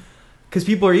 Mm-hmm. Because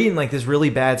people are eating like this really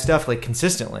bad stuff like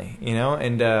consistently,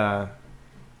 and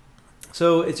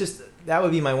so it's just, that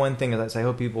would be my one thing, is I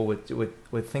hope people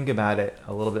would think about it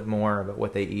a little bit more, about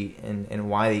what they eat and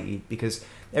why they eat, because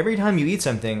every time you eat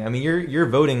something, I mean, you're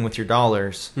voting with your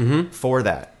dollars Mm-hmm. for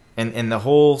that, and the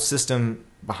whole system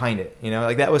behind it,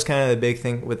 like that was kind of the big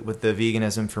thing with the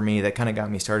veganism for me that kind of got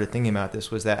me started thinking about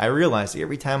this, was that I realized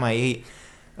every time I ate,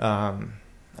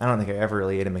 I don't think I ever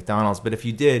really ate at McDonald's, but if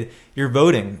you did, you're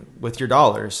voting with your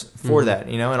dollars for Mhm. that,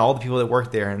 and all the people that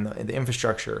work there and the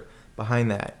infrastructure behind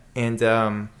that. And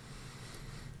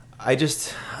I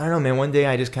don't know, man, one day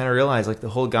I just kind of realized, like, the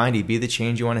whole Gandhi, be the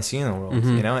change you want to see in the world,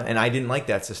 Mhm. and I didn't like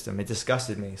that system. It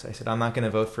disgusted me. So I said, I'm not going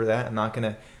to vote for that. I'm not going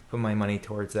to put my money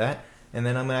towards that. And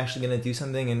then I'm actually going to do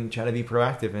something and try to be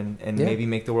proactive and Yeah. maybe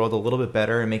make the world a little bit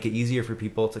better and make it easier for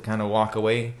people to kind of walk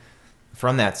away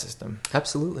from that system.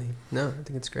 Absolutely. No, I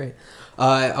think it's great.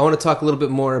 I want to talk a little bit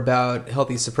more about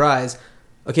Healthy Surprise.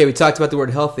 Okay, we talked about the word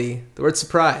healthy. The word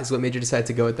surprise, what made you decide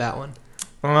to go with that one?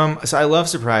 So I love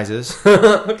surprises.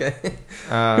 Okay.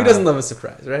 Who doesn't love a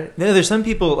surprise, right? No, there's some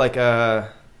people like I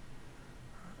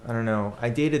don't know. I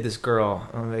dated this girl.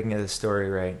 I don't know if I can get this story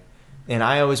right. And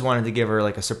I always wanted to give her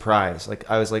like a surprise. Like,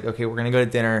 I was like, okay, we're gonna go to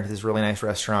dinner at this really nice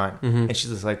restaurant, Mhm. and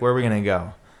she's just like, where are we gonna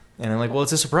go? And I'm like, well,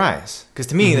 it's a surprise, because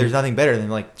to me, Mhm. there's nothing better than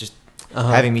like just Uh-huh.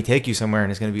 having me take you somewhere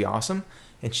and it's gonna be awesome.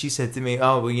 And she said to me,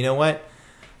 oh, well, you know what?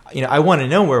 I want to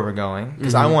know where we're going,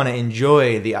 because I Mhm. want to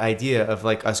enjoy the idea of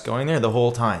like us going there the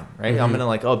whole time, right? I'm Mhm.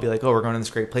 gonna be like, oh, we're going to this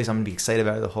great place. I'm gonna be excited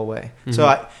about it the whole way. Mhm.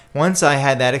 So once I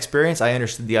had that experience, I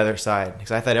understood the other side,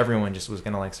 because I thought everyone just was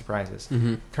gonna like surprises.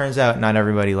 Mhm. Turns out not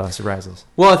everybody loves surprises.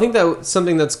 Well, I think that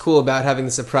something that's cool about having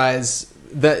the surprise,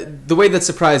 that the way that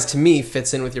surprise to me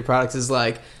fits in with your products is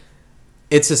like,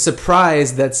 it's a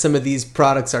surprise that some of these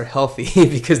products are healthy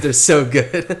because they're so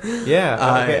good.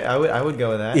 Yeah, okay, I would go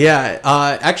with that. Yeah.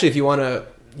 Actually, if you want to,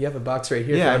 you have a box right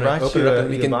here. Yeah, I If you wanna brought open you it up a and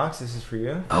we the can. box. This is for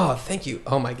you. Oh, thank you.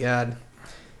 Oh my god.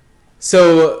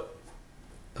 So,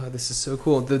 this is so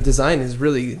cool. The design is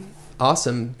really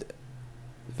awesome.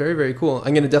 Very, very cool.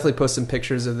 I'm gonna definitely post some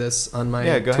pictures of this on my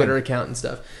Yeah, go Twitter ahead. account and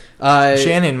stuff.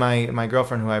 Shannon, my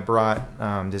girlfriend who I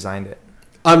brought, designed it.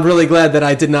 I'm really glad that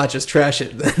I did not just trash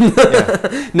it.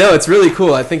 Yeah. No, it's really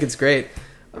cool. I think it's great.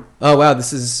 Oh wow,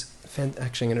 this is.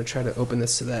 Actually, I'm gonna try to open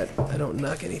this so that I don't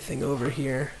knock anything over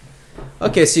here.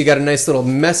 Okay, so you got a nice little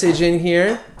message in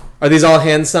here. Are these all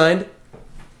hand signed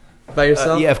by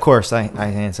yourself? Yeah, of course. I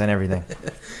hand sign everything.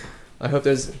 I hope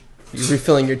there's. You're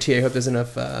refilling your tea. I hope there's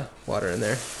enough water in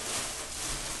there.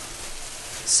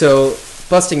 So,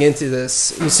 busting into this.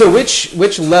 So,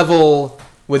 which level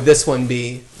would this one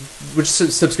be? Which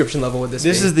subscription level would this be?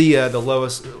 This is the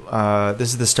lowest. This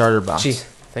is the starter box. Gee,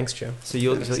 thanks, Joe. So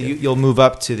you'll move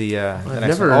up to the next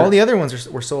never- one. All the other ones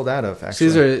were sold out of. So Actually,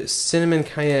 these are cinnamon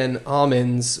cayenne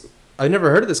almonds. I've never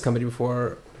heard of this company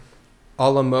before.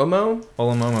 Olamomo?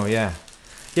 Olamomo. Yeah,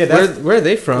 yeah. Where are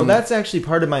they from? Well, that's actually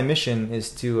part of my mission. Is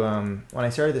to when I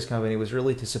started this company was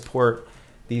really to support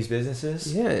these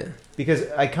businesses. Yeah. Because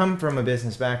I come from a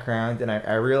business background, and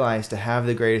I realized to have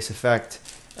the greatest effect,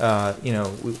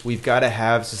 we've got to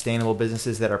have sustainable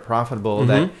businesses that are profitable.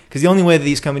 Mhm. Because the only way that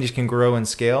these companies can grow and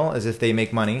scale is if they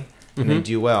make money and they Mhm.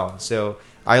 do well. So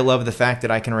I love the fact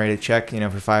that I can write a check,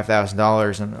 for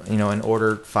 $5,000 and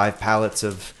order 5 pallets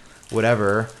of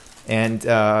whatever, and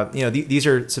these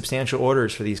are substantial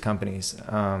orders for these companies.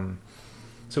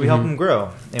 So we help Mhm. them grow,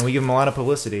 and we give them a lot of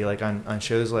publicity, like on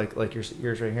shows like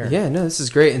yours right here. Yeah, no, this is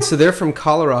great. And so they're from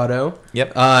Colorado.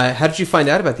 Yep. How did you find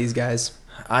out about these guys?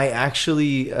 I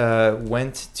actually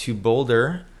went to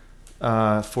Boulder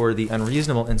for the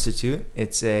Unreasonable Institute.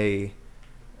 It's a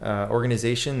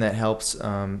organization that helps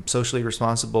socially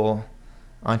responsible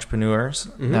entrepreneurs.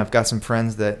 Mhm. And I've got some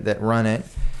friends that run it,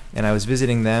 and I was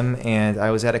visiting them, and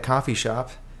I was at a coffee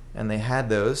shop, and they had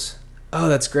those. Oh,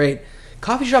 that's great.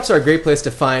 Coffee shops are a great place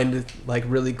to find like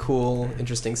really cool,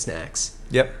 interesting snacks.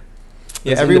 Yep.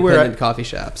 Those Yeah, independent coffee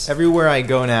shops. everywhere I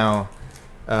go now,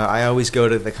 I always go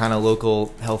to the kind of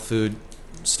local health food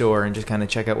store and just kind of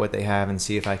check out what they have and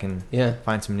see if I can Yeah.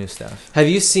 find some new stuff. Have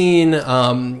you seen?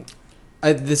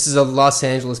 This is a Los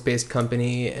Angeles-based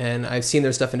company, and I've seen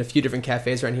their stuff in a few different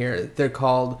cafes around here. They're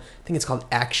called, I think it's called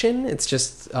Action. It's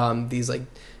just these like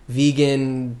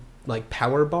vegan like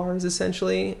power bars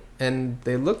essentially, and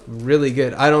they look really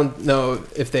good. I don't know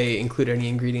if they include any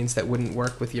ingredients that wouldn't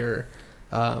work with your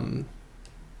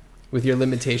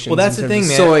limitations. Well, that's in the terms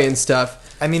thing, of man. soy and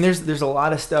stuff. I mean, there's a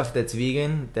lot of stuff that's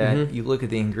vegan that Mhm. you look at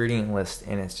the ingredient list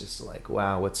and it's just like,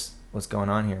 wow, what's going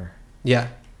on here? Yeah.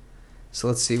 So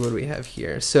let's see, what do we have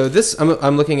here? So this,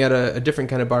 I'm looking at a different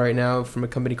kind of bar right now from a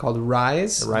company called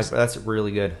Rise. The rice, that's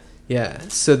really good. Yeah.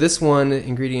 So this one,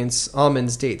 ingredients: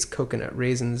 almonds, dates, coconut,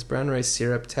 raisins, brown rice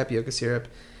syrup, tapioca syrup,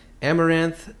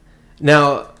 amaranth.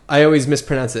 Now, I always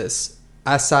mispronounce this.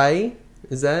 Acai?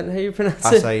 Is that how you pronounce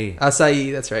it? Acai.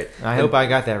 Acai, that's right. I hope I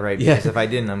got that right, Yeah. because if I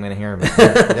didn't, I'm going to hear about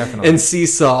it. Definitely. And sea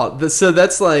salt. So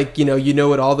that's like, you know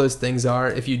what all those things are.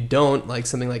 If you don't, like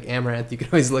something like amaranth, you can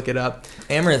always look it up.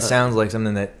 Amaranth sounds like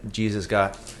something that Jesus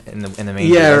got in the manger.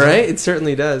 Yeah, doesn't right? it? It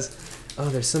certainly does. Oh,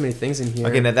 there's so many things in here.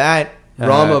 Okay, now that...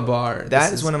 Rama bar.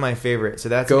 That This is one of my favorites. So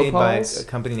that's made by Gopal's? a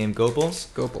company named Gopal's.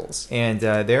 Gopal's. And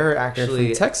they're actually...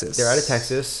 They're from Texas. They're out of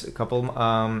Texas. A couple,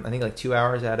 I think like 2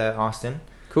 hours out of Austin.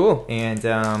 Cool. And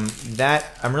that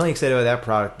I'm really excited about that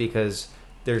product because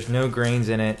there's no grains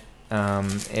in it.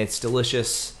 It's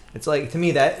delicious. It's like, to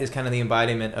me, that is kind of the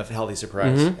embodiment of healthy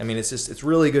surprise. Mhm. I mean, it's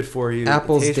really good for you.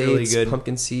 Apples, it tastes dates, really good.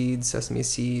 pumpkin seeds, sesame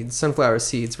seeds, sunflower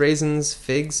seeds, raisins,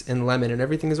 figs, and lemon, and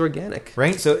everything is organic.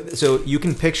 Right? So you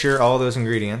can picture all those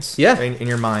ingredients Yeah. in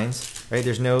your minds, right?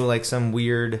 There's no like some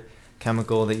weird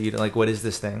chemical that you like, what is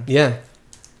this thing? Yeah.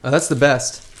 Oh, that's the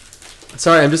best.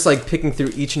 Sorry, I'm just like picking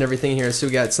through each and everything here. So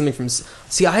we got something from...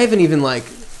 See, I haven't even like...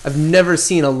 I've never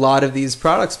seen a lot of these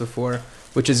products before,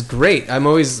 which is great.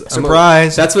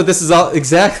 Surprise! That's what this is all...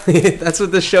 Exactly. That's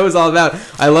what this show is all about.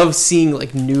 I love seeing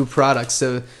like new products.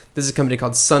 So this is a company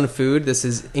called Sun Food. This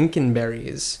is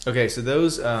Inkenberries. Okay, so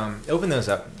those, open those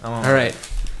up. All right.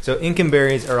 So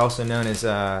Inkenberries are also known as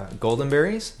golden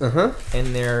berries, Uh-huh.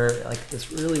 and they're like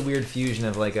this really weird fusion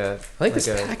of like a... I like this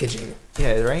packaging.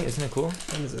 Yeah, right? Isn't it cool?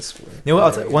 What is this? You know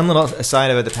what? One little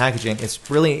aside about the packaging. It's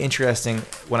really interesting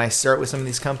when I start with some of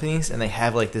these companies and they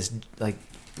have like this like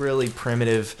really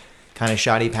primitive kind of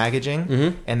shoddy packaging,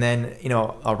 Mhm. and then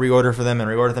I'll reorder for them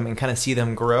and kind of see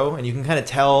them grow, and you can kind of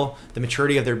tell the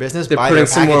maturity of their business. They're by putting their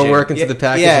some more packaging. work into Yeah, the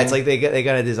packaging. Yeah, it's like they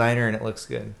got a designer and it looks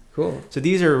good. Cool. So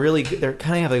these are really good. They're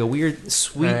kind of have like a weird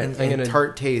sweet All right, and I'm gonna-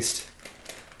 tart taste.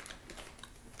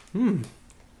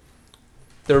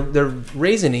 They're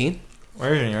raisiny,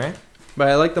 Right? but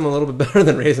I like them a little bit better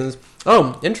than raisins.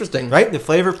 Oh, interesting. Right? The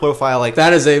flavor profile, like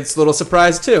That is a little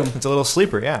surprise too. it's a little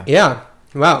sleeper. Yeah. Yeah.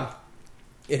 Wow.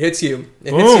 It hits you.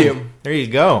 It Boom. hits you. There you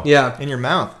go. Yeah. In your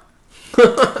mouth.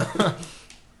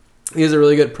 These are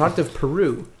really good. Product of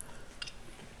Peru.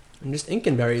 And just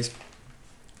Inkenberries.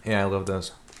 Yeah, I love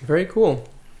those. Very cool.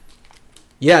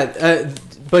 Yeah,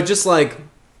 but just like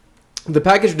the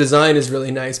package design is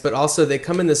really nice, but also they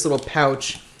come in this little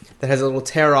pouch that has a little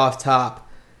tear off top,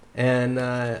 and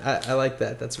I like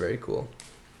that. That's very cool.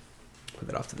 Put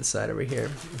that off to the side over here.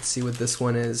 Let's see what this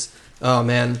one is. Oh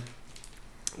man,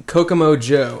 Kokomo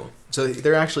Joe. So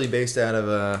they're actually based out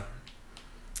of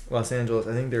Los Angeles.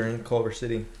 I think they're in Culver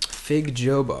City. Fig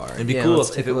Joe Bar. It'd be Yeah, cool let's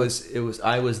if take it a look. was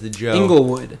I was the Joe.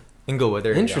 Inglewood. Inglewood.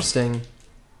 There Interesting.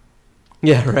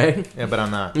 Yeah, right? you go. Yeah, but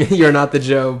I'm not. You're not the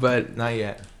Joe, but Not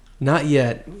yet. not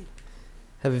yet.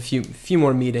 Have a few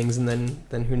more meetings, and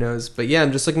then who knows? But yeah,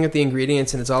 I'm just looking at the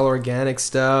ingredients, and it's all organic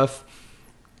stuff.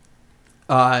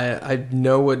 I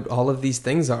know what all of these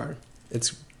things are.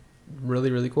 It's really,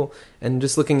 really cool. And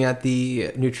just looking at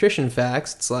the nutrition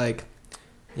facts, it's like,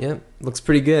 yeah, looks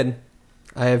pretty good.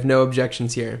 I have no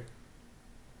objections here.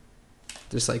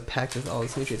 Just like packed with all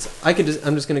these nutrients. I'm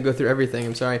just gonna go through everything.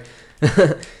 I'm sorry.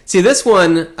 See, this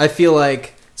one I feel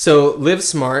like, so Live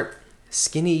Smart,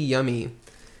 Skinny Yummy.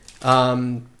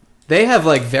 They have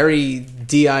like very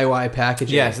DIY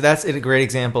packaging. Yeah, so that's a great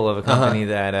example of a company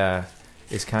that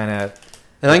is kind of.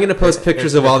 And I'm gonna post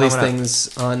pictures of all these coming up.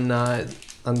 things on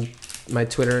my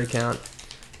Twitter account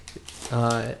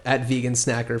at Vegan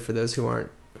Snacker for those who aren't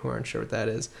sure what that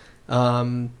is.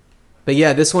 But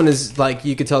yeah, this one is like,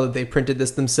 you could tell that they printed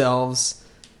this themselves,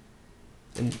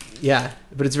 and yeah,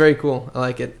 but it's very cool. I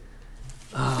like it.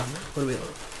 What do we?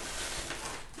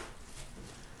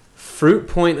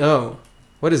 Fruit.0.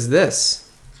 What is this?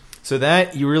 So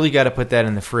that you really got to put that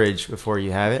in the fridge before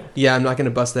you have it. Yeah, I'm not gonna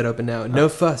bust that open now. No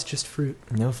fuss, just fruit.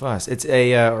 No fuss. It's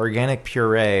a organic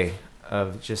puree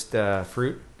of just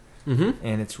fruit, Mm-hmm.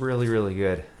 and it's really, really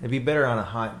good. It'd be better on a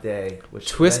hot day. Which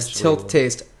Twist, eventually tilt, we'll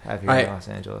taste. have here All in right. Los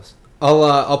Angeles.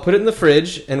 I'll put it in the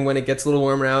fridge, and when it gets a little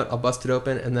warmer out, I'll bust it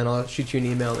open, and then I'll shoot you an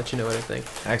email and let you know what I think.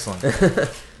 Excellent.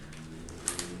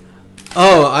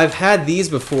 Oh, I've had these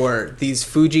before. These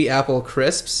Fuji Apple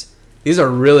Crisps. These are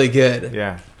really good.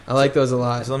 Yeah. I like those a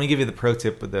lot. So let me give you the pro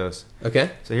tip with those.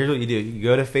 Okay. So here's what you do. You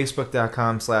go to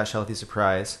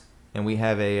facebook.com/healthysurprise, and we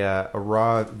have a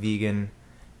raw vegan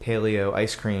paleo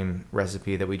ice cream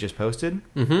recipe that we just posted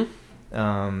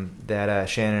Mm-hmm. that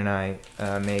Shannon and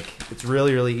I make. It's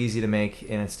really, really easy to make,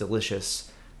 and it's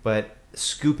delicious. But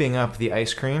scooping up the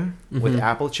ice cream with Mhm.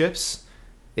 apple chips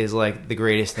is like the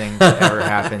greatest thing to ever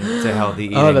happen to healthy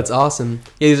eating. Oh, that's awesome.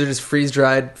 Yeah, these are just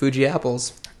freeze-dried Fuji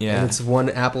apples. Yeah. And it's 1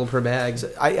 apple per bag. So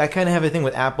I kind of have a thing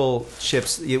with apple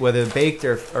chips, whether baked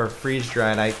or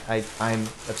freeze-dried. I'm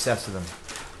obsessed with them.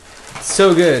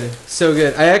 So good. So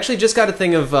good. I actually just got a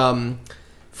thing of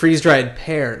freeze-dried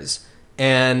pears,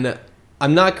 and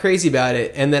I'm not crazy about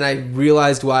it. And then I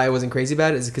realized why I wasn't crazy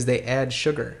about it is because they add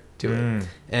sugar to it.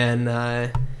 And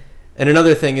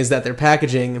another thing is that their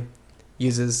packaging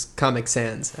uses Comic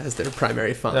Sans as their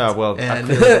primary font. Oh, well, and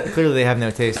clearly they have no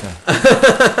taste now.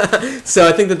 so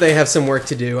I think that they have some work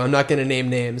to do. I'm not going to name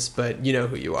names, but you know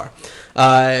who you are.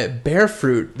 Bear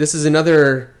Fruit. This is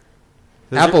another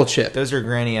apple chip. Those are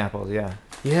granny apples, yeah.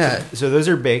 Yeah. So those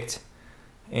are baked,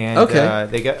 and Okay.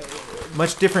 they got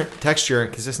much different texture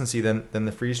and consistency than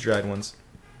the freeze-dried ones.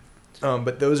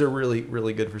 But those are really,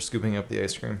 really good for scooping up the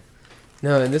ice cream.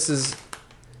 No, and this is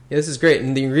great.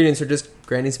 And the ingredients are just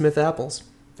Granny Smith apples.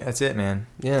 That's it, man.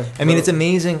 Yeah. I mean, it's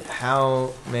amazing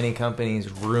how many companies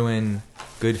ruin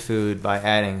good food by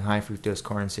adding high fructose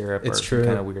corn syrup It's or true. some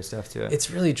kind of weird stuff to it.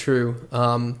 It's really true.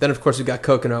 Then, of course, we've got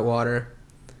coconut water.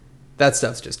 That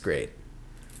stuff's just great.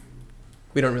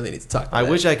 We don't really need to talk about I that.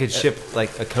 wish I could ship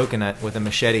like a coconut with a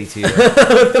machete to you.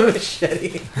 With a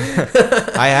machete.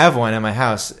 I have one at my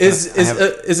house.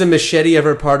 Is a machete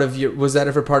ever part of your? Was that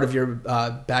ever part of your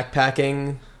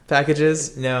backpacking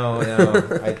packages No.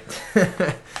 That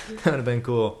would have been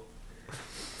cool.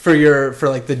 for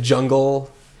like the jungle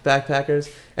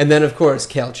backpackers? And then of course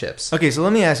kale chips. Okay, so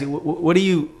let me ask you,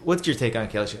 what's your take on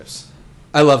kale chips?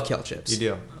 I love kale chips. You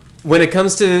do. When it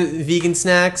comes to vegan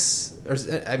snacks, or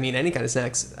I mean any kind of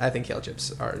snacks, I think kale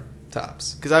chips are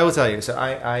tops. Because I will tell you, so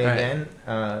I right. again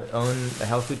own a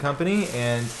health food company,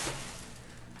 and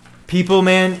people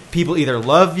either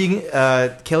love vegan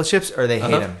kale chips or they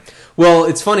hate them. Well,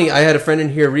 it's funny. I had a friend in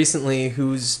here recently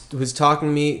who's talking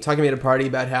to me at a party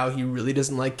about how he really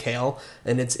doesn't like kale,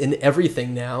 and it's in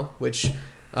everything now. Which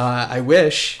I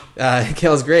wish.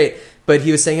 Kale's great, but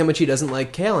he was saying how much he doesn't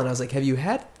like kale, and I was like, "Have you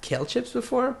had kale chips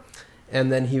before?" And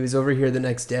then he was over here the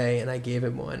next day, and I gave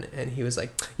him one, and he was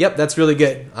like, "Yep, that's really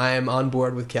good. I am on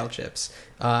board with kale chips."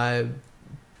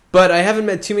 But I haven't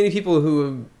met too many people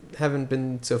who haven't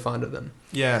been so fond of them.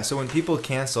 Yeah. So when people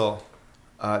cancel,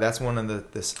 that's one of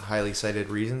the highly cited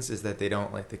reasons is that they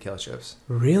don't like the kale chips.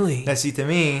 Really? Now, see, to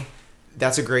me,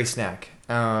 that's a great snack.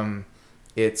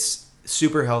 It's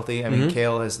super healthy. I mean, Mhm.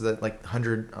 kale has the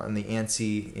 100 on the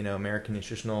ANSI, American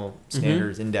Nutritional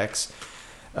Standards Index.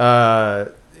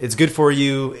 It's good for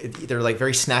you. They're like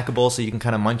very snackable, so you can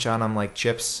kind of munch on them like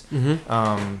chips.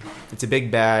 Mm-hmm. It's a big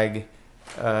bag.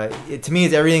 To me,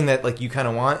 it's everything that like you kind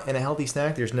of want in a healthy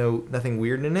snack. There's nothing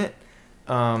weird in it.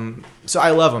 So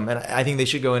I love them, and I think they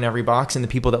should go in every box. And the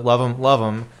people that love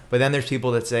them. But then there's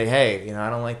people that say, "Hey, I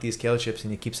don't like these kale chips,"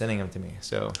 and you keep sending them to me.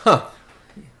 So,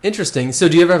 Interesting. So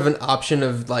do you ever have an option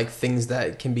of like things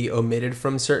that can be omitted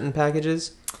from certain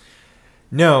packages?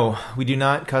 no, we do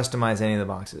not customize any of the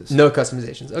boxes. No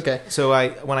customizations. Okay. So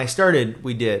when I started,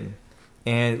 we did,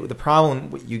 and the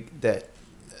problem that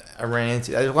I ran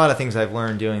into, there's a lot of things I've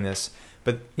learned doing this.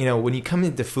 But when you come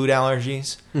into food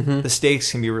allergies, the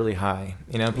stakes can be really high.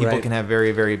 People Right. can have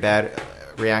very, very bad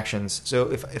reactions.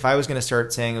 So if I was going to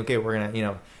start saying, okay, we're going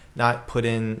to not put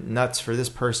in nuts for this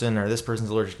person, or this person's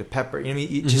allergic to pepper,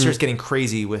 it just starts getting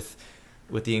crazy with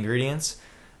the ingredients.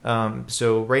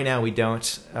 So right now we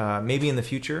don't. Maybe in the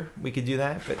future we could do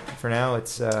that, but for now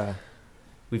it's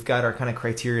we've got our kind of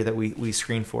criteria that we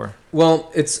screen for.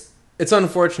 Well, it's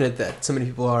unfortunate that so many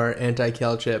people are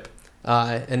anti-kale chip.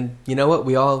 And you know what?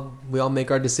 We all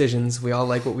make our decisions. We all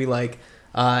like what we like.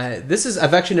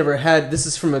 I've actually never had. This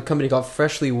is from a company called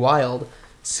Freshly Wild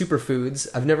Superfoods.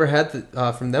 I've never had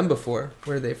from them before.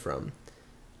 Where are they from?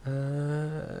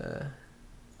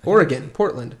 Oregon,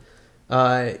 Portland.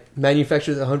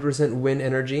 Manufactures 100% wind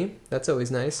energy. That's always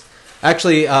nice.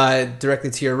 Actually, directly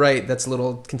to your right, that's a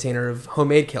little container of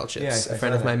homemade kale chips. Yeah, a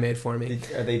friend of mine made for me.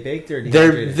 Are they baked or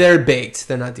dehydrated? They're baked.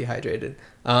 They're not dehydrated.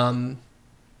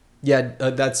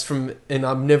 That's from an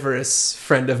omnivorous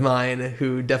friend of mine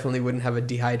who definitely wouldn't have a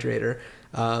dehydrator.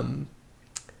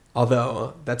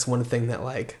 Although that's one thing that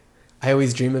like I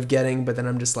always dream of getting, but then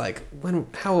I'm just like,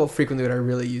 how frequently would I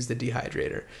really use the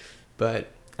dehydrator?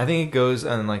 But I think it goes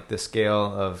on like the scale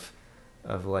of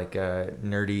like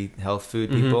nerdy health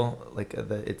food people. Like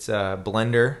it's a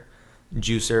blender,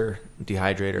 juicer,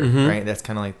 dehydrator, right? That's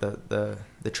kind of like the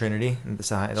trinity.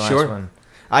 The last Sure. one.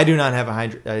 I do not have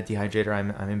a dehydrator.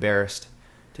 I'm embarrassed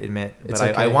to admit, but It's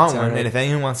okay. I want It's one. all right. And if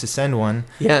anyone wants to send one,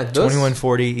 yeah,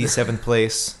 2140 East 7th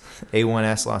Place,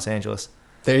 A1S, Los Angeles.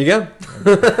 There you go.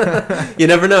 You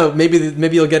never know. Maybe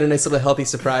you'll get a nice little healthy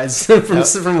surprise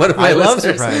from one of my I love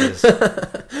listeners.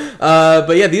 surprises.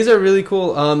 But yeah, these are really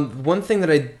cool. One thing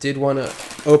that I did want to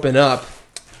open up,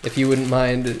 if you wouldn't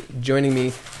mind joining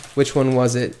me, which one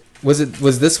was it? Was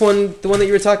this one the one that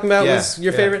you were talking about? Yeah, Was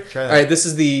your yeah, favorite? try that. All right, this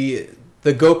is the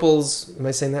Gopal's. Am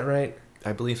I saying that right?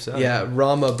 I believe so. Yeah,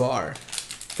 Rama bar,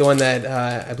 the one that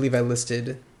I believe I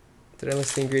listed. Did I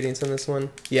list the ingredients on this one?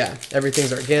 Yeah,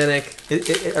 everything's organic.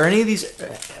 Are any of these?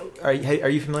 Are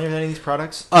you familiar with any of these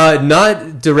products?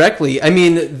 Not directly. I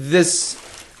mean,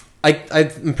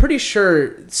 I'm pretty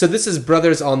sure. So this is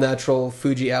Brothers All Natural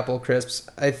Fuji Apple Crisps.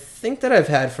 I think that I've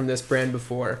had from this brand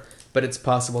before, but it's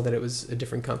possible that it was a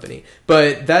different company.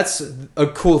 But that's a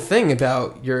cool thing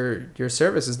about your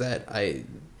service is that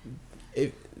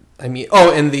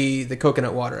and the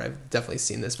coconut water. I've definitely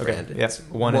seen this brand. Okay. Yeah,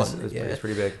 one is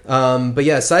pretty big. But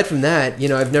yeah, aside from that,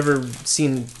 I've never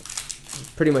seen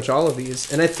pretty much all of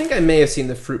these, and I think I may have seen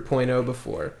the Fruit Point oh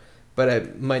before, but I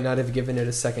might not have given it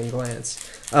a second glance.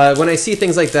 When I see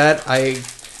things like that, I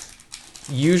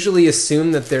usually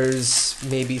assume that there's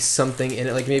maybe something in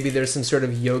it, like maybe there's some sort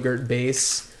of yogurt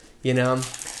base,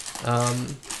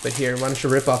 But here, why don't you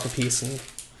rip off a piece and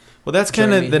Well, that's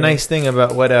kind of the nice thing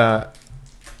about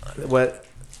what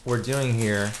we're doing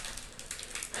here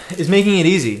is making it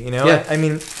easy. Yeah. I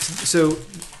mean, so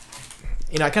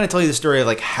I kind of tell you the story of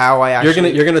like how I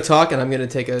actually you're gonna talk and I'm gonna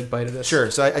take a bite of this. Sure.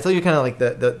 So I tell you kind of like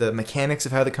the mechanics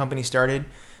of how the company started,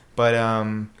 but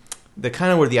the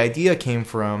kind of where the idea came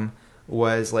from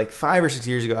was like 5 or 6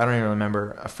 years ago. I don't even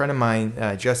remember. A friend of mine,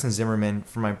 Justin Zimmerman,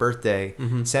 for my birthday,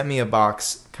 sent me a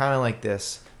box kind of like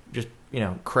this, just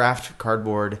craft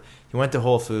cardboard. He went to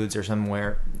Whole Foods or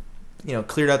somewhere,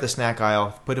 cleared out the snack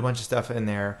aisle, put a bunch of stuff in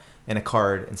there and a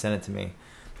card, and sent it to me.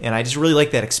 And I just really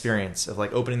like that experience of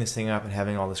like opening this thing up and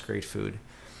having all this great food.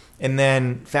 And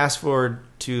then fast forward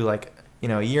to like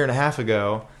a year and a half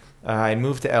ago, I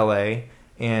moved to LA.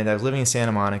 And I was living in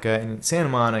Santa Monica, and Santa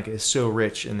Monica is so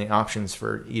rich in the options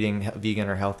for eating vegan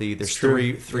or healthy. There's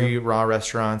three raw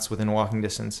restaurants within walking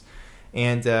distance,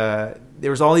 and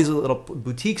there was all these little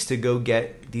boutiques to go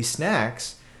get these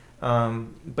snacks.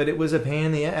 But it was a pain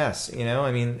in the ass,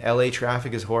 I mean, LA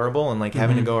traffic is horrible, and like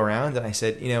having to go around. And I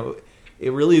said,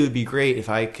 it really would be great if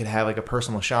I could have like a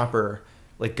personal shopper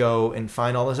like go and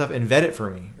find all this stuff and vet it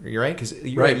for me. You're right, because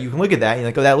you can look at that and you're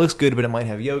like, oh, that looks good, but it might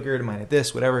have yogurt, it might have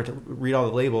this, whatever. To read all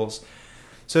the labels.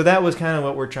 So that was kind of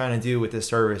what we're trying to do with this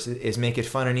service is make it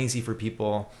fun and easy for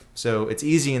people. So it's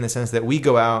easy in the sense that we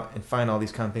go out and find all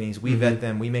these companies, we vet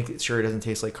them, we make sure it doesn't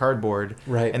taste like cardboard,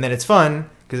 right? And then it's fun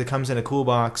because it comes in a cool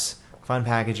box, fun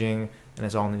packaging, and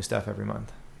it's all new stuff every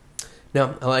month.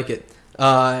 No, I like it.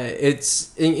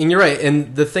 And you're right.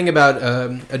 And the thing about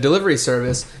a delivery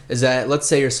service is that, let's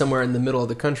say you're somewhere in the middle of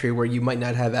the country where you might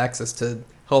not have access to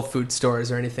health food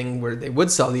stores or anything where they would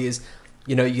sell these.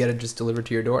 You get to just deliver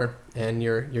to your door, and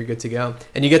you're good to go.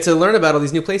 And you get to learn about all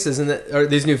these new places or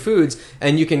these new foods,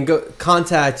 and you can go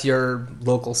contact your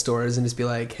local stores and just be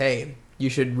like, "Hey, you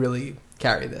should really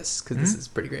carry this because this is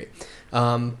pretty great."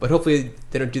 But hopefully,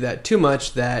 they don't do that too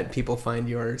much that people find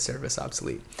your service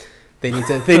obsolete. They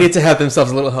need to have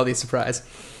themselves a little healthy surprise.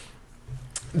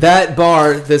 That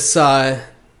bar, this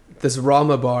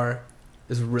Rama bar,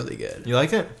 is really good. You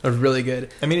liked it? Really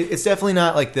good. I mean, it's definitely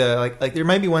not like like there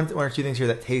might be one or two things here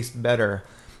that taste better,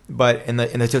 but in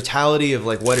the totality of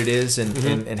like what it is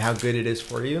and how good it is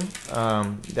for you,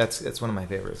 that's one of my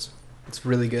favorites. It's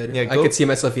really good. Yeah, I could see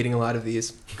myself eating a lot of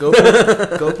these.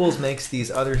 Gopal's makes these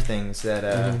other things that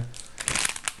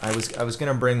I was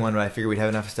gonna bring one, but I figured we'd have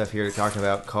enough stuff here to talk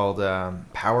about called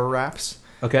Power Wraps.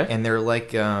 Okay. And they're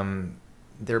like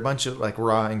they're a bunch of like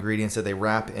raw ingredients that they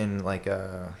wrap in like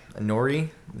a nori,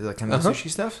 like kind of sushi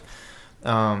stuff.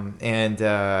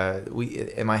 We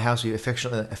in my house we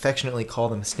affectionately call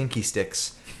them stinky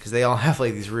sticks because they all have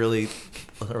like these really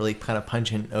kind of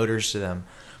pungent odors to them,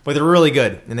 but they're really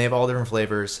good and they have all different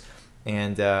flavors,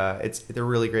 and they're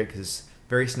really great because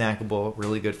very snackable,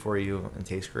 really good for you, and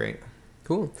tastes great.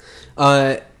 Cool.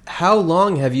 How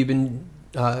long have you been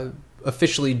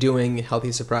officially doing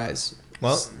Healthy Surprise?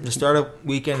 Well, the Startup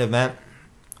Weekend event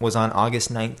was on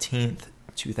August 19th,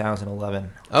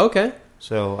 2011. Okay.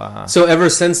 So ever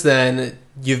since then,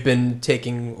 you've been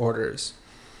taking orders.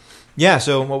 Yeah,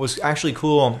 so what was actually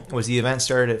cool was the event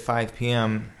started at 5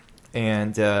 p.m.,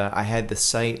 and I had the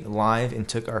site live and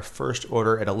took our first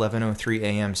order at 11:03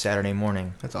 a.m. Saturday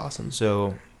morning. That's awesome.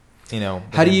 So,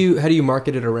 How do you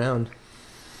market it around?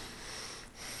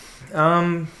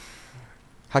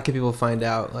 How can people find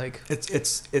out? Like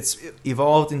it's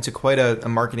evolved into quite a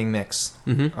marketing mix.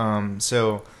 Mm-hmm.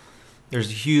 So there's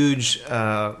a huge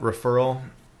referral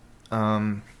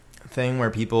thing where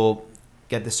people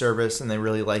get the service and they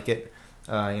really like it.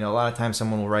 A lot of times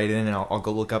someone will write in and I'll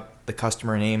go look up the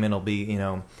customer name and it'll be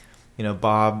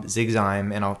Bob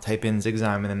Zigzyme, and I'll type in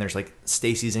Zigzyme and then there's like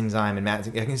Stacy Zigzyme and Matt.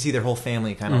 I can see their whole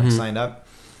family kind of like signed up.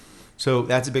 So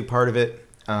that's a big part of it.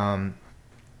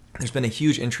 There's been a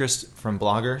huge interest from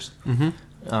bloggers.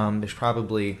 Mm-hmm. There's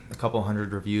probably a couple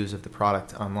hundred reviews of the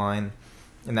product online,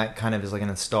 and that kind of is like an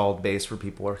installed base where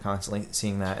people are constantly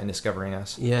seeing that and discovering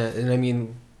us. Yeah, and I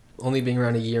mean, only being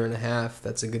around a year and a half,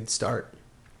 that's a good start.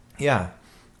 Yeah.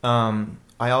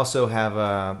 I also have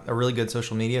a really good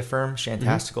social media firm,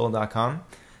 Shantastical.com,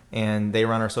 and they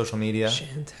run our social media.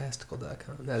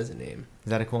 Shantastical.com. That is a name.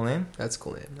 Is that a cool name? That's a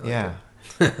cool name. Yeah.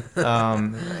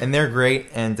 And they're great,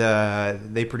 and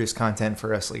they produce content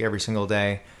for us like every single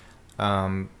day,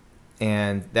 and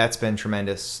that's been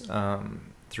tremendous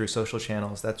through social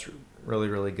channels. That's really,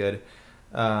 really good.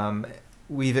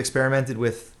 We've experimented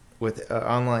with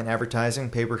online advertising,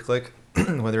 pay-per-click,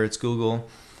 whether it's Google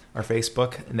or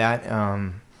Facebook. And that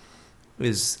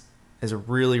is a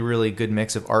really, really good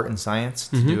mix of art and science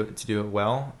to do it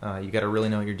well. You got to really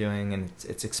know what you're doing, and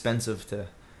it's expensive to.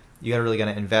 You really got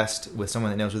to invest with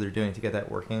someone that knows what they're doing to get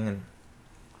that working, and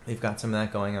we've got some of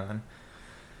that going on.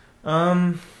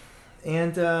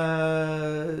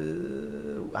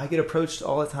 I get approached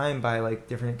all the time by like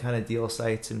different kind of deal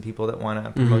sites and people that want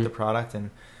to promote the product, and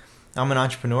I'm an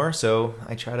entrepreneur, so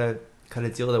I try to cut a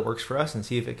deal that works for us and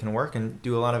see if it can work, and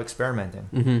do a lot of experimenting.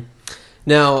 Mm-hmm.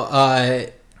 Now,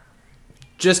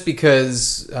 just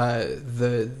because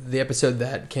the episode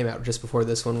that came out just before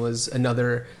this one was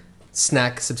another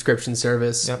snack subscription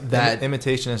service. Yep. That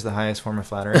imitation is the highest form of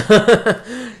flattery.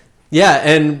 Yeah,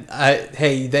 and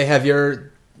hey, they have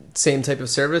your same type of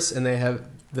service, and they have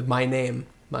my name,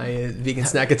 my Vegan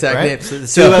Snack Attack name.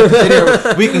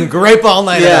 So we can gripe all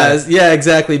night. Yeah,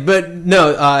 exactly. But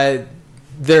no,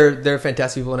 they're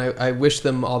fantastic people, and I wish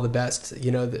them all the best.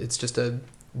 It's just a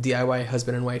DIY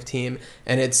husband and wife team,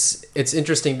 and it's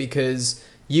interesting because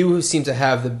you seem to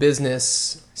have the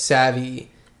business savvy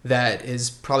that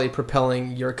is probably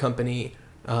propelling your company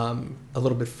a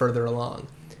little bit further along.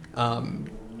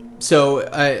 So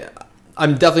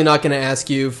I'm definitely not going to ask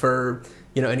you for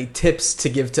any tips to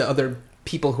give to other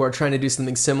people who are trying to do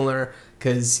something similar,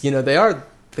 because they are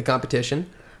the competition.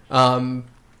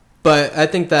 But I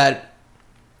think that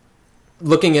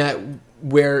looking at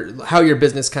how your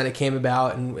business kind of came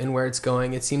about and where it's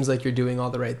going, it seems like you're doing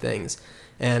all the right things.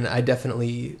 And I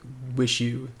definitely wish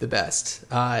you the best.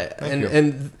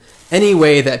 And any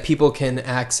way that people can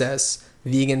access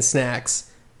vegan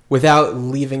snacks without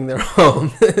leaving their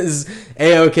home is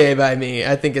A-okay by me.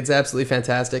 I think it's absolutely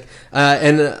fantastic.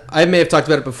 And I may have talked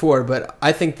about it before, but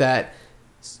I think that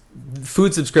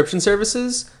food subscription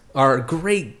services are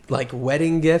great, like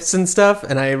wedding gifts and stuff.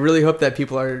 And I really hope that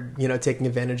people are, taking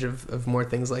advantage of more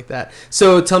things like that.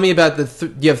 So tell me about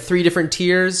you have 3 different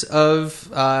tiers of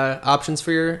options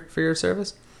for your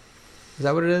service. Is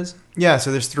that what it is? Yeah.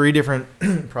 So there's 3 different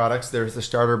products. There's the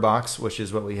starter box, which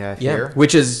is what we have here,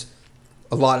 which is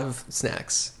a lot of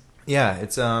snacks. Yeah,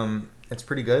 it's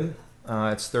pretty good.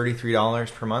 It's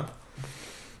 $33 per month,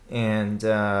 and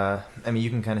you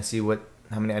can kind of see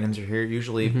how many items are here.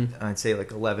 Usually, I'd say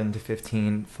like 11 to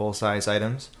 15 full size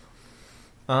items.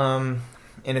 And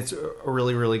it's a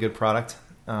really, really good product.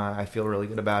 I feel really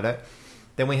good about it.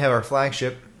 Then we have our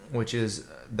flagship, which is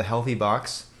the Healthy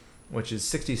Box, which is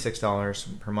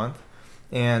 $66 per month.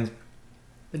 And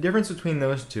the difference between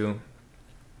those two,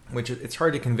 which it's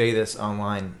hard to convey this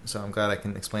online, so I'm glad I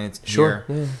can explain it here,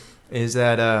 is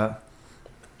that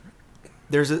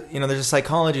there's a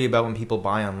psychology about when people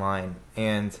buy online,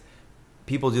 and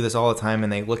people do this all the time,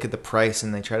 and they look at the price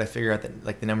and they try to figure out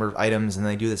the number of items, and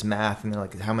they do this math, and they're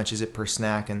like, how much is it per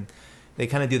snack, and they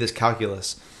kind of do this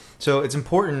calculus. So it's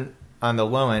important on the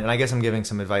low end, and I guess I'm giving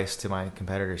some advice to my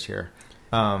competitors here.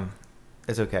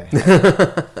 It's okay.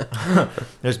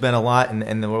 There's been a lot,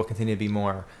 and there will continue to be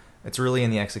more. It's really in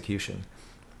the execution.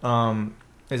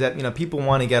 Is that people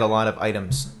want to get a lot of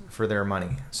items for their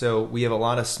money. So we have a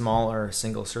lot of smaller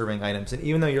single serving items, and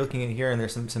even though you're looking at here and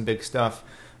there's some big stuff,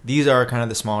 these are kind of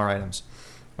the smaller items.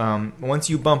 Once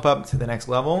you bump up to the next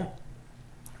level,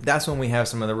 that's when we have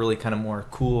some of the really kind of more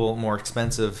cool, more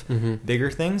expensive,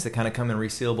 bigger things that kind of come in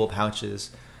resealable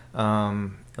pouches.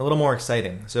 A little more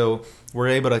exciting. So we're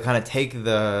able to kind of take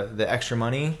the extra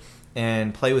money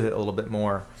and play with it a little bit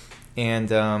more.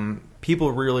 And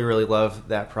people really, really love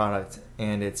that product.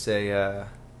 And it's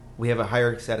we have a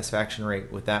higher satisfaction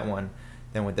rate with that one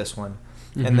than with this one.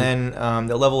 And then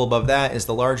the level above that is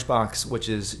the large box, which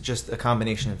is just a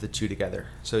combination of the two together.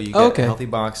 So you get a Healthy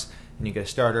Box and you get a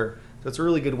starter. So it's a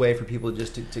really good way for people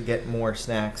just to get more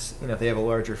snacks. If they have a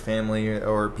larger family,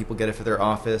 or people get it for their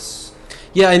office.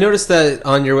 Yeah, I noticed that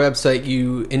on your website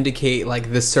you indicate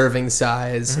like the serving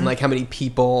size and like how many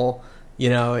people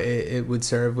it would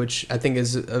serve, which I think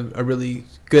is a really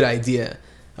good idea.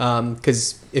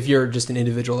 Because if you're just an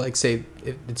individual, like say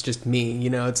if it's just me,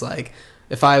 it's like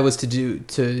if I was to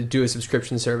do a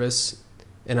subscription service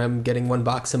and I'm getting 1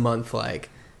 box a month, like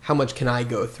how much can I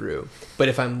go through? But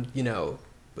if I'm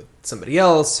with somebody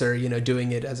else or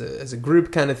doing it as a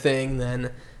group kind of thing,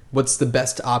 then what's the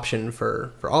best option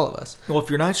for all of us? Well, if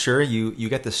you're not sure, you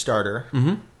get the starter.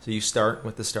 So you start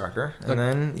with the starter, and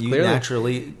then you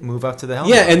naturally move up to the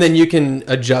Healthy Box. And then you can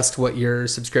adjust what your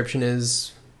subscription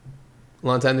is. A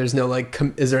long time. There's no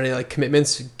is there any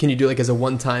commitments? Can you do as a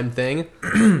one-time thing?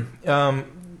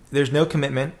 There's no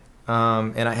commitment,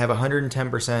 and I have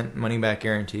 110% money-back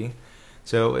guarantee.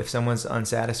 So if someone's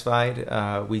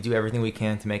unsatisfied, we do everything we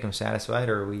can to make them satisfied,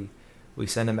 or we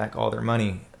send them back all their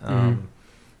money.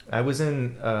 I was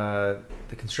in the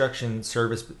construction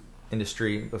service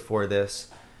industry before this,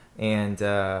 and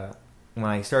when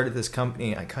I started this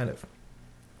company, I kind of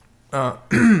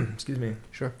excuse me,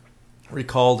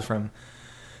 recalled from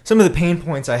some of the pain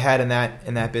points I had in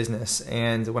that business.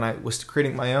 And when I was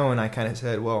creating my own, I kind of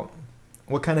said, well,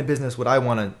 what kind of business would I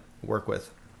want to work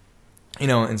with,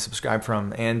 and subscribe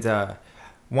from? And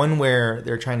one where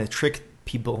they're trying to trick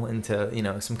people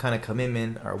into some kind of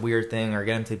commitment or weird thing, or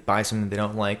get them to buy something they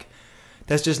don't like.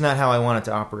 That's just not how I want it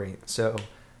to operate. So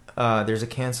there's a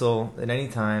cancel at any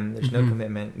time. There's no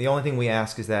commitment. The only thing we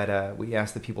ask is that we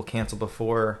ask that people cancel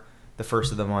before the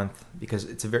first of the month, because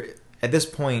at this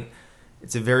point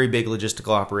it's a very big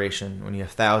logistical operation when you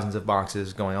have thousands of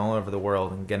boxes going all over the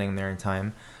world and getting them there in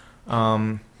time.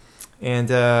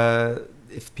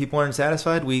 If people aren't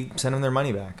satisfied, we send them their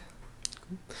money back.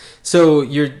 So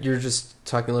you're just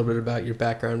talking a little bit about your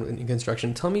background in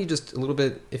construction. Tell me just a little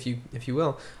bit, if you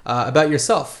will, about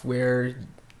yourself, where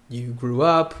you grew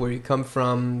up, where you come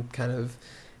from, kind of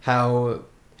how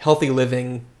healthy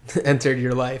living entered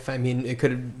your life. I mean,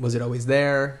 was it always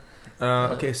there?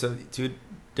 Okay, so 2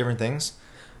 different things.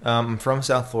 I'm from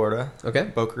South Florida,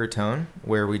 Boca Raton,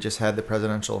 where we just had the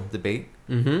presidential debate,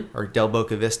 or Del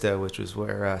Boca Vista, which was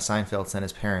where Seinfeld sent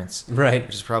his parents, right?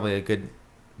 Which is probably a good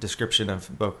description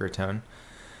of Boca Raton.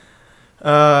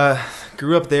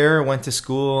 Grew up there, went to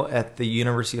school at the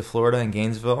University of Florida in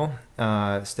Gainesville,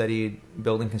 studied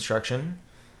building construction,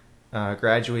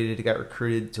 graduated, got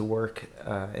recruited to work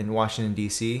in Washington,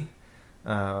 D.C.,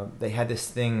 they had this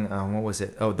thing. What was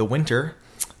it? Oh, the winter,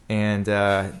 and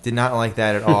did not like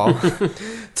that at all.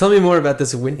 Tell me more about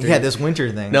this winter. Yeah, this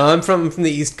winter thing. No, I'm from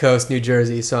the East Coast, New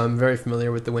Jersey, so I'm very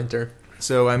familiar with the winter.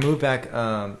 So I moved back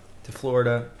to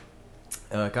Florida,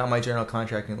 got my general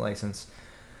contracting license,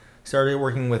 started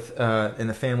working with in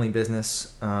the family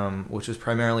business, which was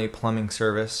primarily plumbing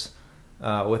service.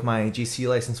 With my GC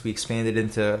license, we expanded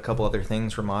into a couple other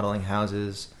things, remodeling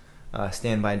houses,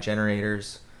 standby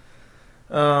generators,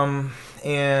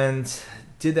 and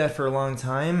did that for a long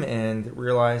time and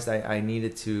realized I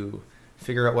needed to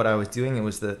figure out what I was doing. It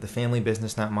was the family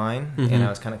business, not mine, Mm-hmm. and I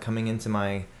was kind of coming into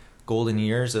my golden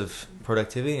years of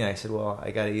productivity, and I said, well, I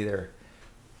got to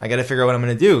figure out what I'm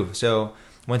going to do. So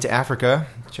went to Africa,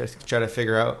 try to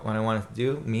figure out what I wanted to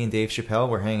do. Me and Dave Chappelle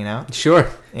were hanging out. Sure.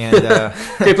 And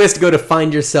great place to go to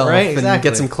find yourself Right, and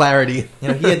exactly. get some clarity. he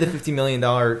had the $50 million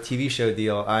TV show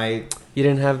deal. You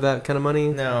didn't have that kind of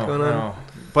money going on? No.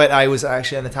 But I was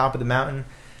actually on the top of the mountain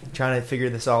trying to figure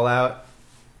this all out.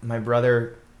 My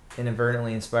brother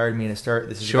inadvertently inspired me to start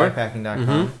This Is Sure.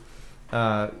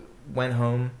 Backpacking.com. Went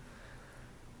home,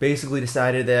 basically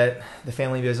decided that the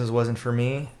family business wasn't for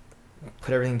me,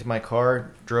 put everything to my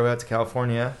car, drove out to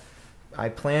California. I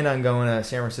planned on going to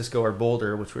San Francisco or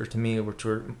Boulder, which were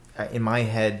in my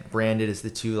head branded as the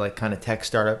two like kind of tech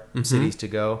startup Mm-hmm. cities to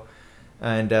go.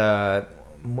 And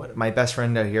my best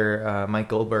friend out here, Mike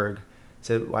Goldberg,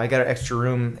 said, well, I got an extra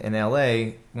room in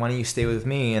LA. Why don't you stay with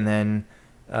me and then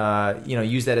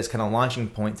use that as kind of launching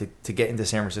point to get into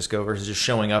San Francisco versus just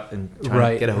showing up and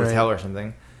trying to get a hotel or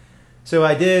something. So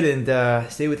I did,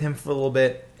 and stayed with him for a little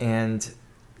bit and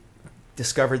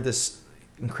discovered this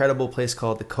incredible place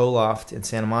called the Co-Loft in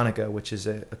Santa Monica, which is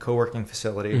a co-working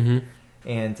facility. Mm-hmm.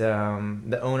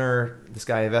 And the owner, this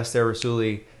guy, Avesta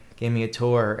Rasuli, gave me a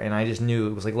tour, and I just knew,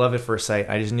 it was like love at first sight.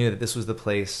 I just knew that this was the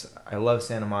place. I love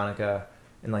Santa Monica.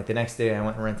 And like the next day, I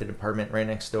went and rented an apartment right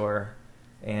next door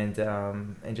and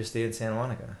just stayed in Santa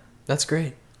Monica. That's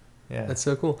great. Yeah. That's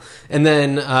so cool. And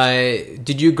then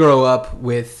did you grow up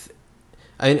with,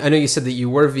 I know you said that you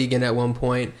were vegan at one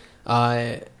point.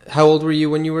 How old were you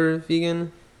when you were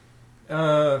vegan?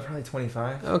 Probably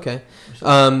 25. Okay.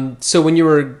 So when you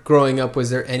were growing up, was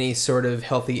there any sort of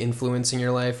healthy influence in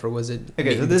your life, or was it Okay,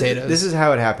 meat so and this potatoes? is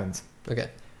how it happened. Okay.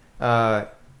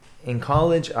 In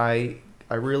college, I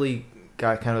really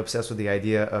got kind of obsessed with the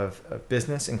idea of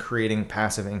business and creating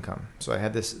passive income. So I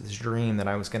had this dream that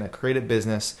I was going to create a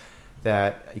business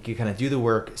that you could kind of do the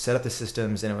work, set up the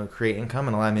systems, and it would create income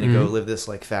and allow me to go live this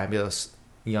like fabulous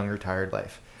young retired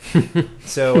life.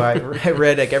 So I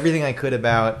read like everything I could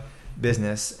about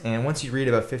business, and once you read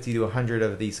about 50 to 100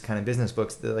 of these kind of business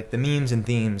books, the memes and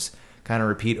themes kind of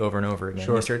repeat over and over again.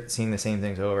 Sure. You start seeing the same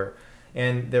things over,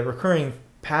 and the recurring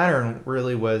pattern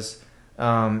really was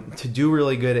to do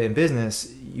really good in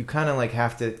business, you kind of like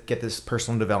have to get this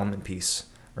personal development piece,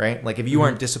 right? Like if you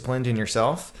aren't disciplined in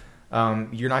yourself,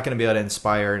 you're not going to be able to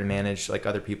inspire and manage like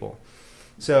other people.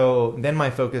 So then my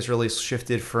focus really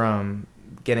shifted from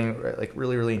getting like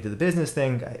really into the business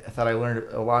thing. I thought I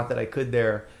learned a lot that I could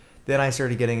there. Then I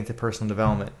started getting into personal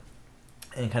development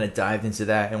and kind of dived into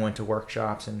that and went to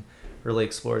workshops and really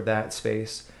explored that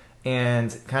space.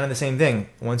 And kind of the same thing.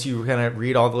 Once you kind of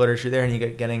read all the literature there and you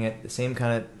get getting it, the same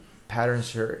kind of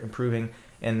patterns are improving.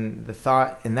 And the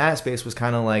thought in that space was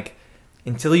kind of like,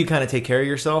 until you kind of take care of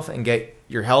yourself and get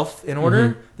your health in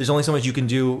order, there's only so much you can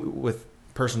do with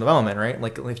personal development, right?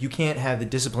 Like if you can't have the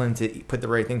discipline to put the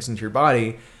right things into your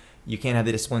body, you can't have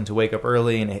the discipline to wake up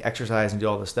early and exercise and do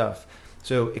all this stuff.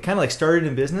 So it kind of like started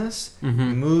in business,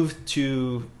 moved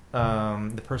to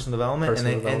the personal development, and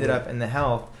then ended up in the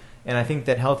health. And I think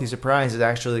that Healthy Surprise is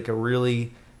actually like a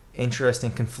really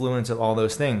interesting confluence of all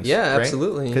those things. Yeah, right?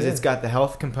 absolutely. Because yeah. it's got the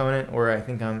health component where I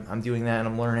think I'm doing that and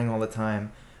I'm learning all the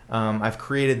time. I've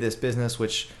created this business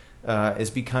which is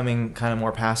becoming kind of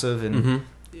more passive and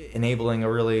enabling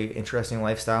a really interesting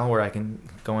lifestyle where I can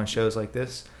go on shows like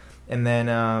this. And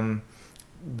then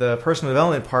the personal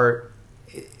development part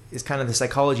is kind of the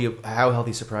psychology of how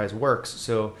Healthy Surprise works.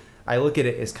 So I look at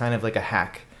it as kind of like a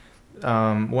hack.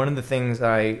 One of the things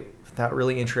I thought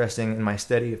really interesting in my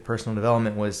study of personal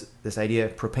development was this idea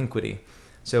of propinquity.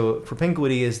 So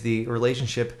propinquity is the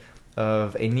relationship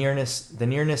of the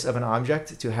nearness of an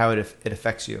object to how it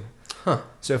affects you. Huh.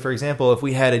 So, for example, if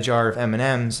we had a jar of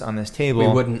M&Ms on this table,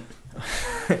 We wouldn't.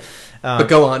 But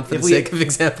go on for the sake of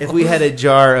example. If we had a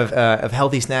jar of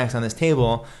healthy snacks on this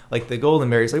table, like the golden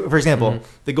berries, like for example,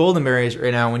 the golden berries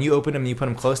right now, when you open them and you put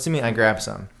them close to me, I grab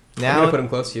some. I'm Now, gonna put them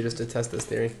close to you just to test this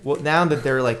theory. well, now that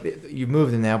they're like you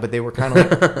moved them now, but they were kind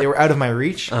of like they were out of my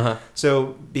reach. Uh huh.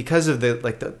 So because of the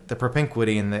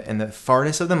propinquity and the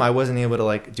farness of them, I wasn't able to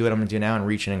like do what I'm gonna do now and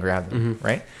reach in and grab them. Mhm.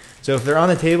 Right. So if they're on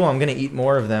the table, I'm gonna eat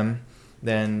more of them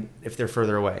than if they're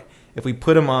further away. If we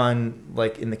put them on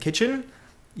like in the kitchen,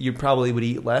 you probably would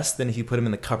eat less than if you put them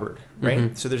in the cupboard. Right.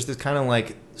 Mhm. So there's this kind of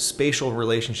like spatial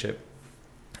relationship,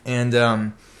 and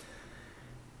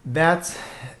that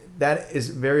is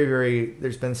very, very,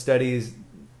 there's been studies,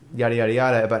 yada, yada,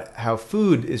 yada, about how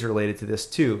food is related to this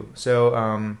too. So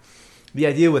the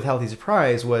idea with Healthy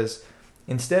Surprise was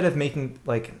instead of making,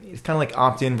 like, it's kind of like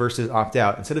opt-in versus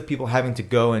opt-out. Instead of people having to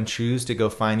go and choose to go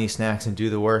find these snacks and do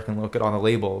the work and look at all the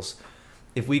labels,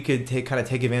 if we could take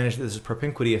advantage of this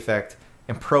propinquity effect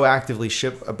and proactively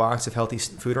ship a box of healthy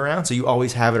food around so you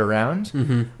always have it around,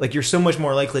 Mm-hmm. like you're so much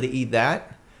more likely to eat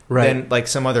that Right. than like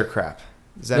some other crap.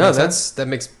 Does that No, make sense? that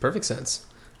makes perfect sense.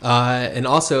 And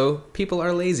also, people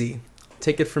are lazy.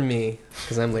 Take it from me,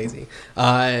 because I'm lazy.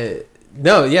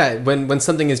 No, yeah, when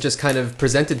something is just kind of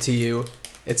presented to you,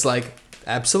 it's like,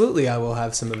 absolutely, I will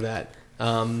have some of that.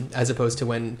 As opposed to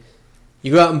when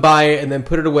you go out and buy it and then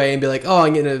put it away and be like, oh,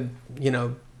 I'm going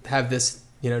to, have this,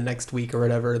 next week or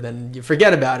whatever. Then you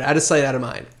forget about it. Out of sight, out of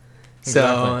mind.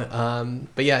 Exactly. So,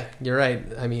 but yeah, you're right.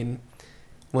 I mean,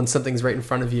 when something's right in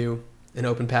front of you, an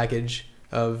open package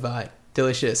of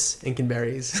delicious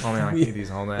Inkenberries. Oh man, I can eat these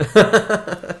all day.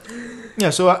 Yeah,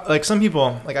 so like some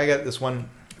people, like I got this one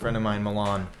friend of mine,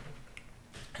 Milan.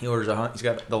 He orders he's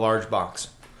got the large box,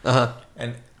 Uh-huh.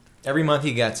 and every month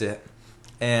he gets it,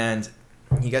 and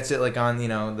he gets it like on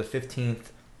the 15th,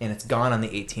 and it's gone on the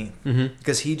 18th Mm-hmm.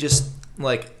 because he just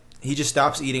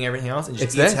stops eating everything else and just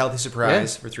It's eats there. Healthy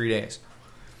Surprise for 3 days.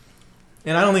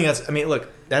 And I don't think that's. I mean,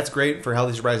 look, that's great for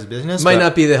Healthy Surprise's business. Might but-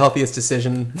 not be the healthiest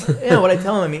decision. Yeah, what I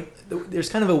tell them, I mean, there's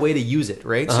kind of a way to use it,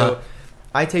 right? Uh-huh. So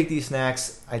I take these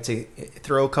snacks, I'd say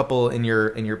throw a couple in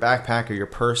your backpack or your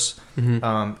purse,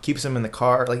 Mhm. keeps them in the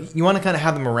car. Like you want to kind of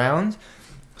have them around.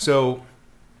 So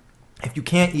if you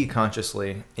can't eat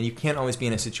consciously and you can't always be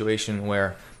in a situation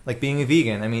where, like being a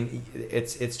vegan, I mean,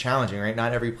 it's challenging, right?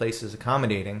 Not every place is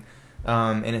accommodating.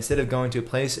 And instead of going to a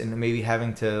place and maybe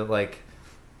having to like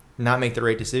not make the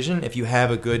right decision, if you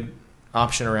have a good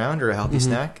option around or a healthy Mhm.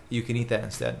 snack, you can eat that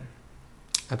instead.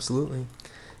 Absolutely.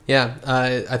 Yeah,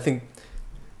 I think,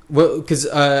 well, because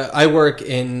I work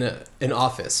in an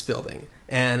office building,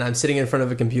 and I'm sitting in front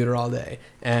of a computer all day,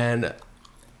 and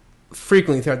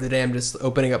frequently throughout the day, I'm just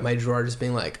opening up my drawer, just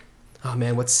being like, oh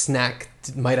man, what snack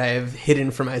might I have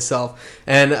hidden for myself?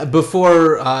 And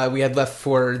before we had left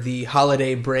for the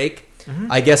holiday break,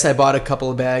 I guess I bought a couple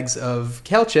of bags of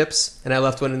kale chips, and I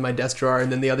left one in my desk drawer,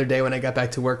 and then the other day when I got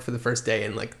back to work for the first day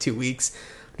in like 2 weeks,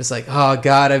 I'm just like, oh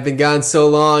God, I've been gone so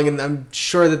long, and I'm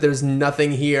sure that there's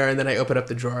nothing here, and then I open up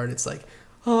the drawer, and it's like,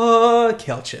 oh,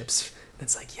 kale chips. And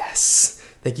it's like, yes,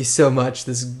 thank you so much,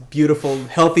 this beautiful,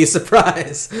 healthy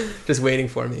surprise just waiting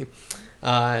for me.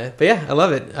 But yeah, I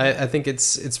love it. I think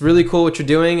it's really cool what you're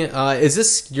doing. Is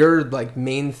this your like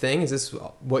main thing? Is this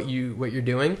what you're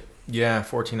doing? Yeah,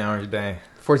 14 hours a day.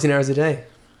 14 hours a day.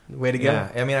 Way to go.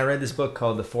 Yeah, I mean, I read this book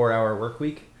called The 4-Hour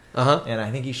Workweek, Uh-huh. and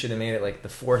I think you should have made it like the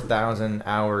 4,000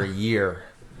 hour year,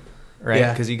 right?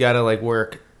 Yeah. Because you got to like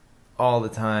work all the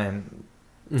time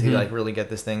to Mhm. like really get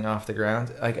this thing off the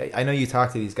ground. Like I know you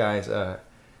talked to these guys, the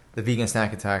Vegan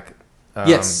Snack Attack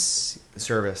Yes.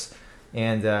 service,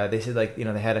 and they said like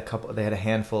they had a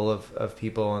handful of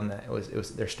people, and that it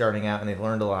was they're starting out and they've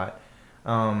learned a lot.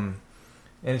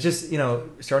 And it's just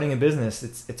starting a business,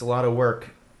 it's a lot of work,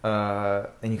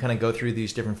 and you kind of go through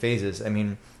these different phases. I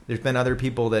mean, there's been other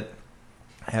people that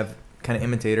have kind of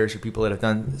imitators or people that have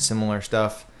done similar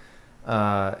stuff,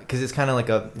 because it's kind of like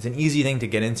it's an easy thing to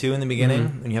get into in the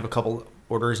beginning when you have a couple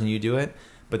orders and you do it.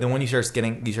 But then when you start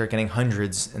getting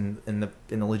hundreds in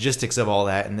the logistics of all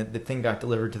that, and the thing got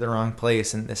delivered to the wrong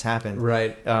place, and this happened.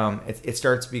 Right. It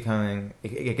starts becoming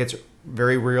it gets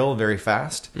very real very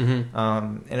fast, Mm-hmm.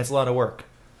 and it's a lot of work.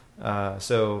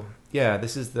 So yeah,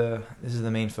 this is the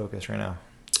main focus right now.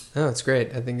 Oh, it's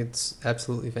great. I think it's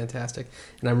absolutely fantastic.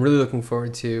 And I'm really looking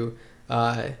forward to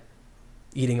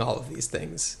eating all of these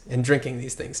things and drinking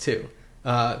these things too.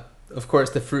 Of course,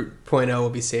 the Fruit Point O will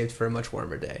be saved for a much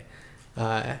warmer day,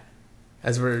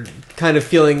 as we're kind of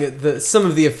feeling some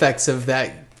of the effects of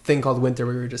that thing called winter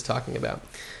we were just talking about.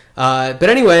 But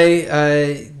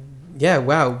anyway, yeah,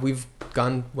 wow, we've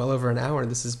gone well over an hour.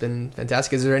 This has been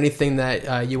fantastic. Is there anything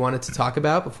that you wanted to talk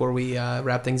about before we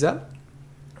wrap things up?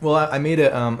 Well, I made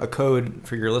a code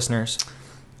for your listeners.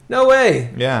 No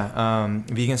way. Yeah,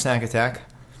 Vegan Snack Attack.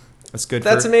 That's good.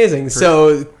 That's amazing.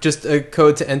 So just a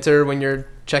code to enter when you're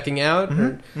checking out.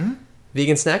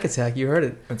 Vegan Snack Attack, you heard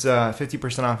it. It's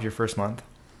 50% off your first month.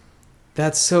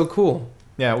 That's so cool.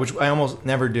 Yeah, which I almost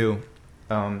never do.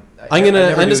 I'm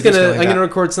gonna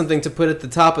record something to put at the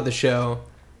top of the show.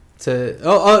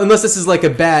 Unless this is like a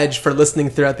badge for listening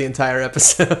throughout the entire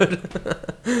episode.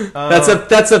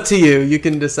 That's up to you. You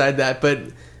can decide that, but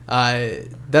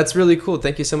that's really cool.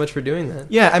 Thank you so much for doing that.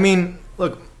 Yeah, I mean,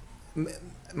 look,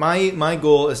 my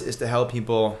goal is to help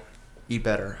people eat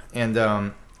better, and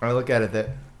I look at it that,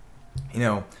 you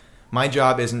know, my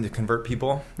job isn't to convert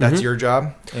people. That's your job. You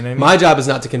know what I mean? My job is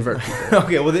not to convert people.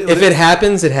 Okay, well, if it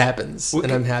happens, it happens,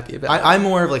 and I'm happy about it. I'm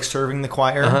more of like serving the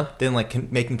choir than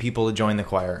like making people to join the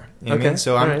choir. You know what I mean?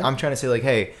 So I'm trying to say like,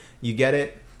 hey, you get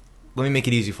it. Let me make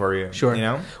it easy for you. Sure. You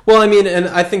know? Well, I mean, and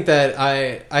I think that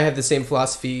I have the same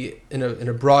philosophy in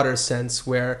a broader sense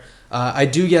where I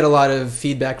do get a lot of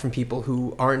feedback from people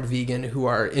who aren't vegan, who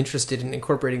are interested in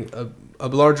incorporating a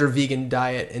larger vegan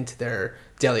diet into their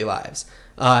daily lives.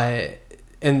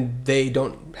 And they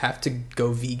don't have to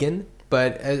go vegan,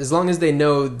 but as long as they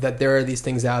know that there are these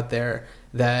things out there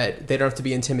that they don't have to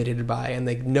be intimidated by, and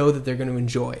they know that they're going to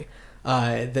enjoy,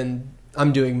 then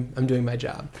I'm doing my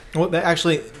job. Well, that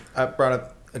actually brought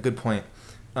up a good point.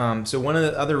 So one of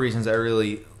the other reasons I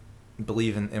really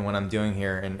believe in what I'm doing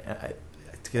here, and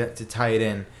to tie it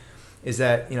in, is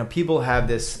that, you know, people have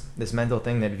this mental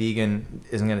thing that vegan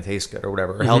isn't going to taste good or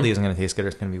whatever, or healthy isn't going to taste good, or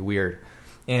it's going to be weird.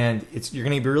 And you're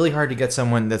going to be really hard to get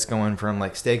someone that's going from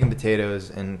like steak and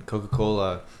potatoes and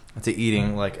Coca-Cola to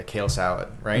eating like a kale salad,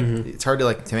 right? It's hard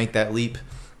to make that leap.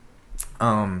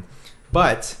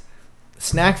 But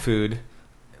snack food,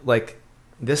 like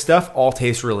this stuff all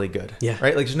tastes really good. Yeah.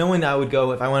 Right? Like there's no one I would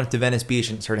go, if I went up to Venice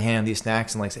Beach and started handing these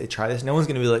snacks and like say, try this, no one's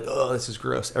going to be like, oh, this is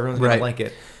gross. Everyone's going to like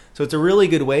it. So it's a really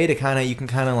good way to you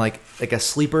can like a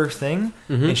sleeper thing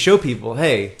and show people,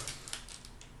 hey,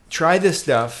 try this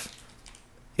stuff.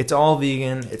 It's all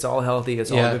vegan. It's all healthy. It's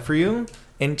all good for you.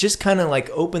 And just kind of like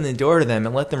open the door to them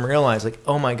and let them realize like,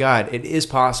 oh my God, it is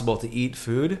possible to eat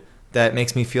food that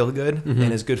makes me feel good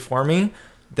and is good for me,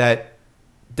 that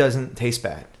doesn't taste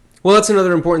bad. Well, that's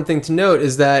another important thing to note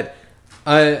is that,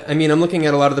 I mean, I'm looking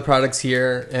at a lot of the products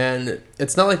here, and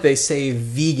it's not like they say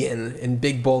vegan in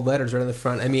big bold letters right on the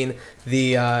front. I mean,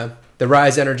 the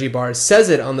Rise Energy Bar says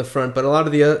it on the front, but a lot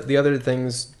of the other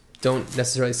things don't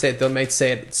necessarily say it. They might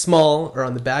say it small or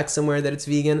on the back somewhere that it's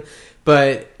vegan.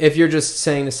 But if you're just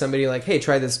saying to somebody like, hey,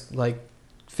 try this like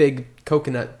fig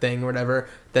coconut thing or whatever,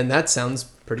 then that sounds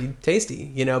pretty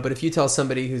tasty, you know. But if you tell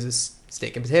somebody who's a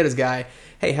steak and potatoes guy,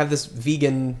 hey, have this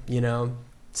vegan, you know,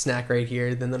 snack right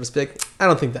here, then they'll just be like, I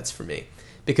don't think that's for me.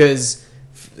 Because,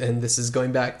 and this is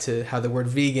going back to how the word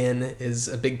vegan is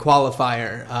a big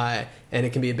qualifier, and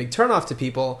it can be a big turnoff to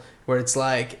people, where it's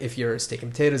like, if you're a steak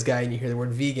and potatoes guy and you hear the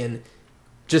word vegan,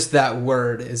 just that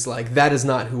word is like, that is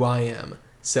not who I am,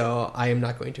 so I am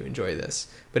not going to enjoy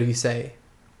this. But if you say,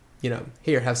 you know,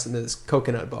 here, have some of this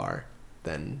coconut bar,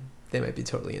 then they might be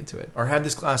totally into it. Or have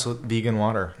this glass with vegan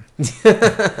water.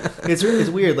 It's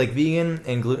weird, like vegan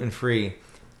and gluten-free,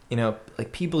 you know,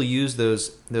 like people use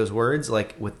those words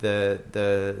like with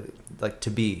the like to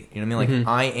be, you know what I mean? Like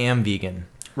I am vegan.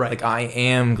 Right. Like I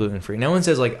am gluten-free. No one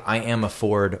says like I am a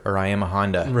Ford or I am a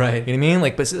Honda. Right. You know what I mean?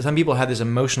 Like, but some people have this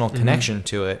emotional connection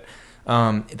to it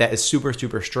that is super,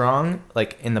 super strong,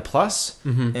 like in the plus,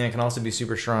 and it can also be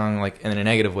super strong like in a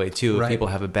negative way too if people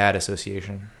have a bad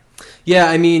association. Yeah,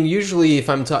 I mean, usually if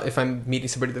I'm meeting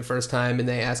somebody the first time and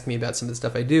they ask me about some of the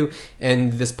stuff I do,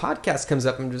 and this podcast comes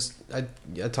up, I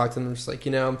talk to them, I'm just like,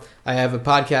 you know, I have a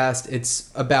podcast. It's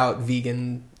about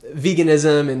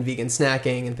veganism and vegan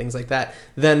snacking and things like that.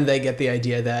 Then they get the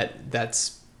idea that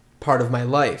that's part of my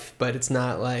life, but it's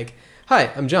not like,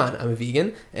 hi, I'm John, I'm a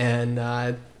vegan, and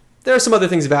there are some other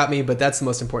things about me, but that's the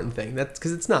most important thing. That's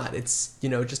because it's not. It's, you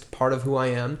know, just part of who I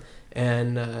am.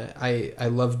 And I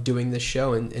love doing this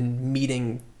show and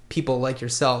meeting people like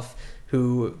yourself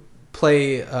who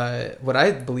play what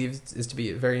I believe is to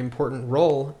be a very important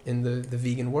role in the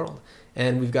vegan world.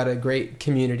 And we've got a great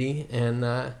community,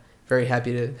 and very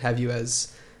happy to have you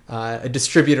as a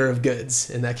distributor of goods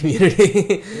in that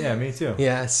community. Yeah, me too.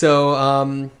 Yeah,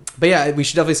 so, but yeah, we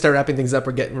should definitely start wrapping things up.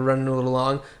 We're running a little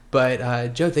long.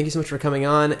 But Joe, thank you so much for coming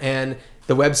on. And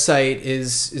the website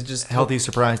is just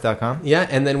healthysurprise.com. Yeah,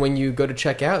 and then when you go to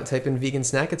check out, type in Vegan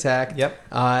Snack Attack. Yep.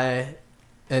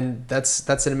 And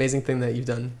that's an amazing thing that you've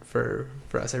done for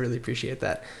us. I really appreciate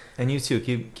that. And you too.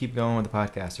 Keep going with the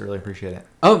podcast. I really appreciate it.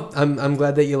 Oh, I'm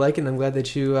glad that you like it, and I'm glad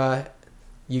that you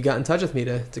got in touch with me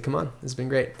to come on. It's been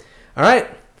great. All right.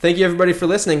 Thank you everybody for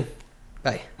listening.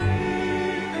 Bye.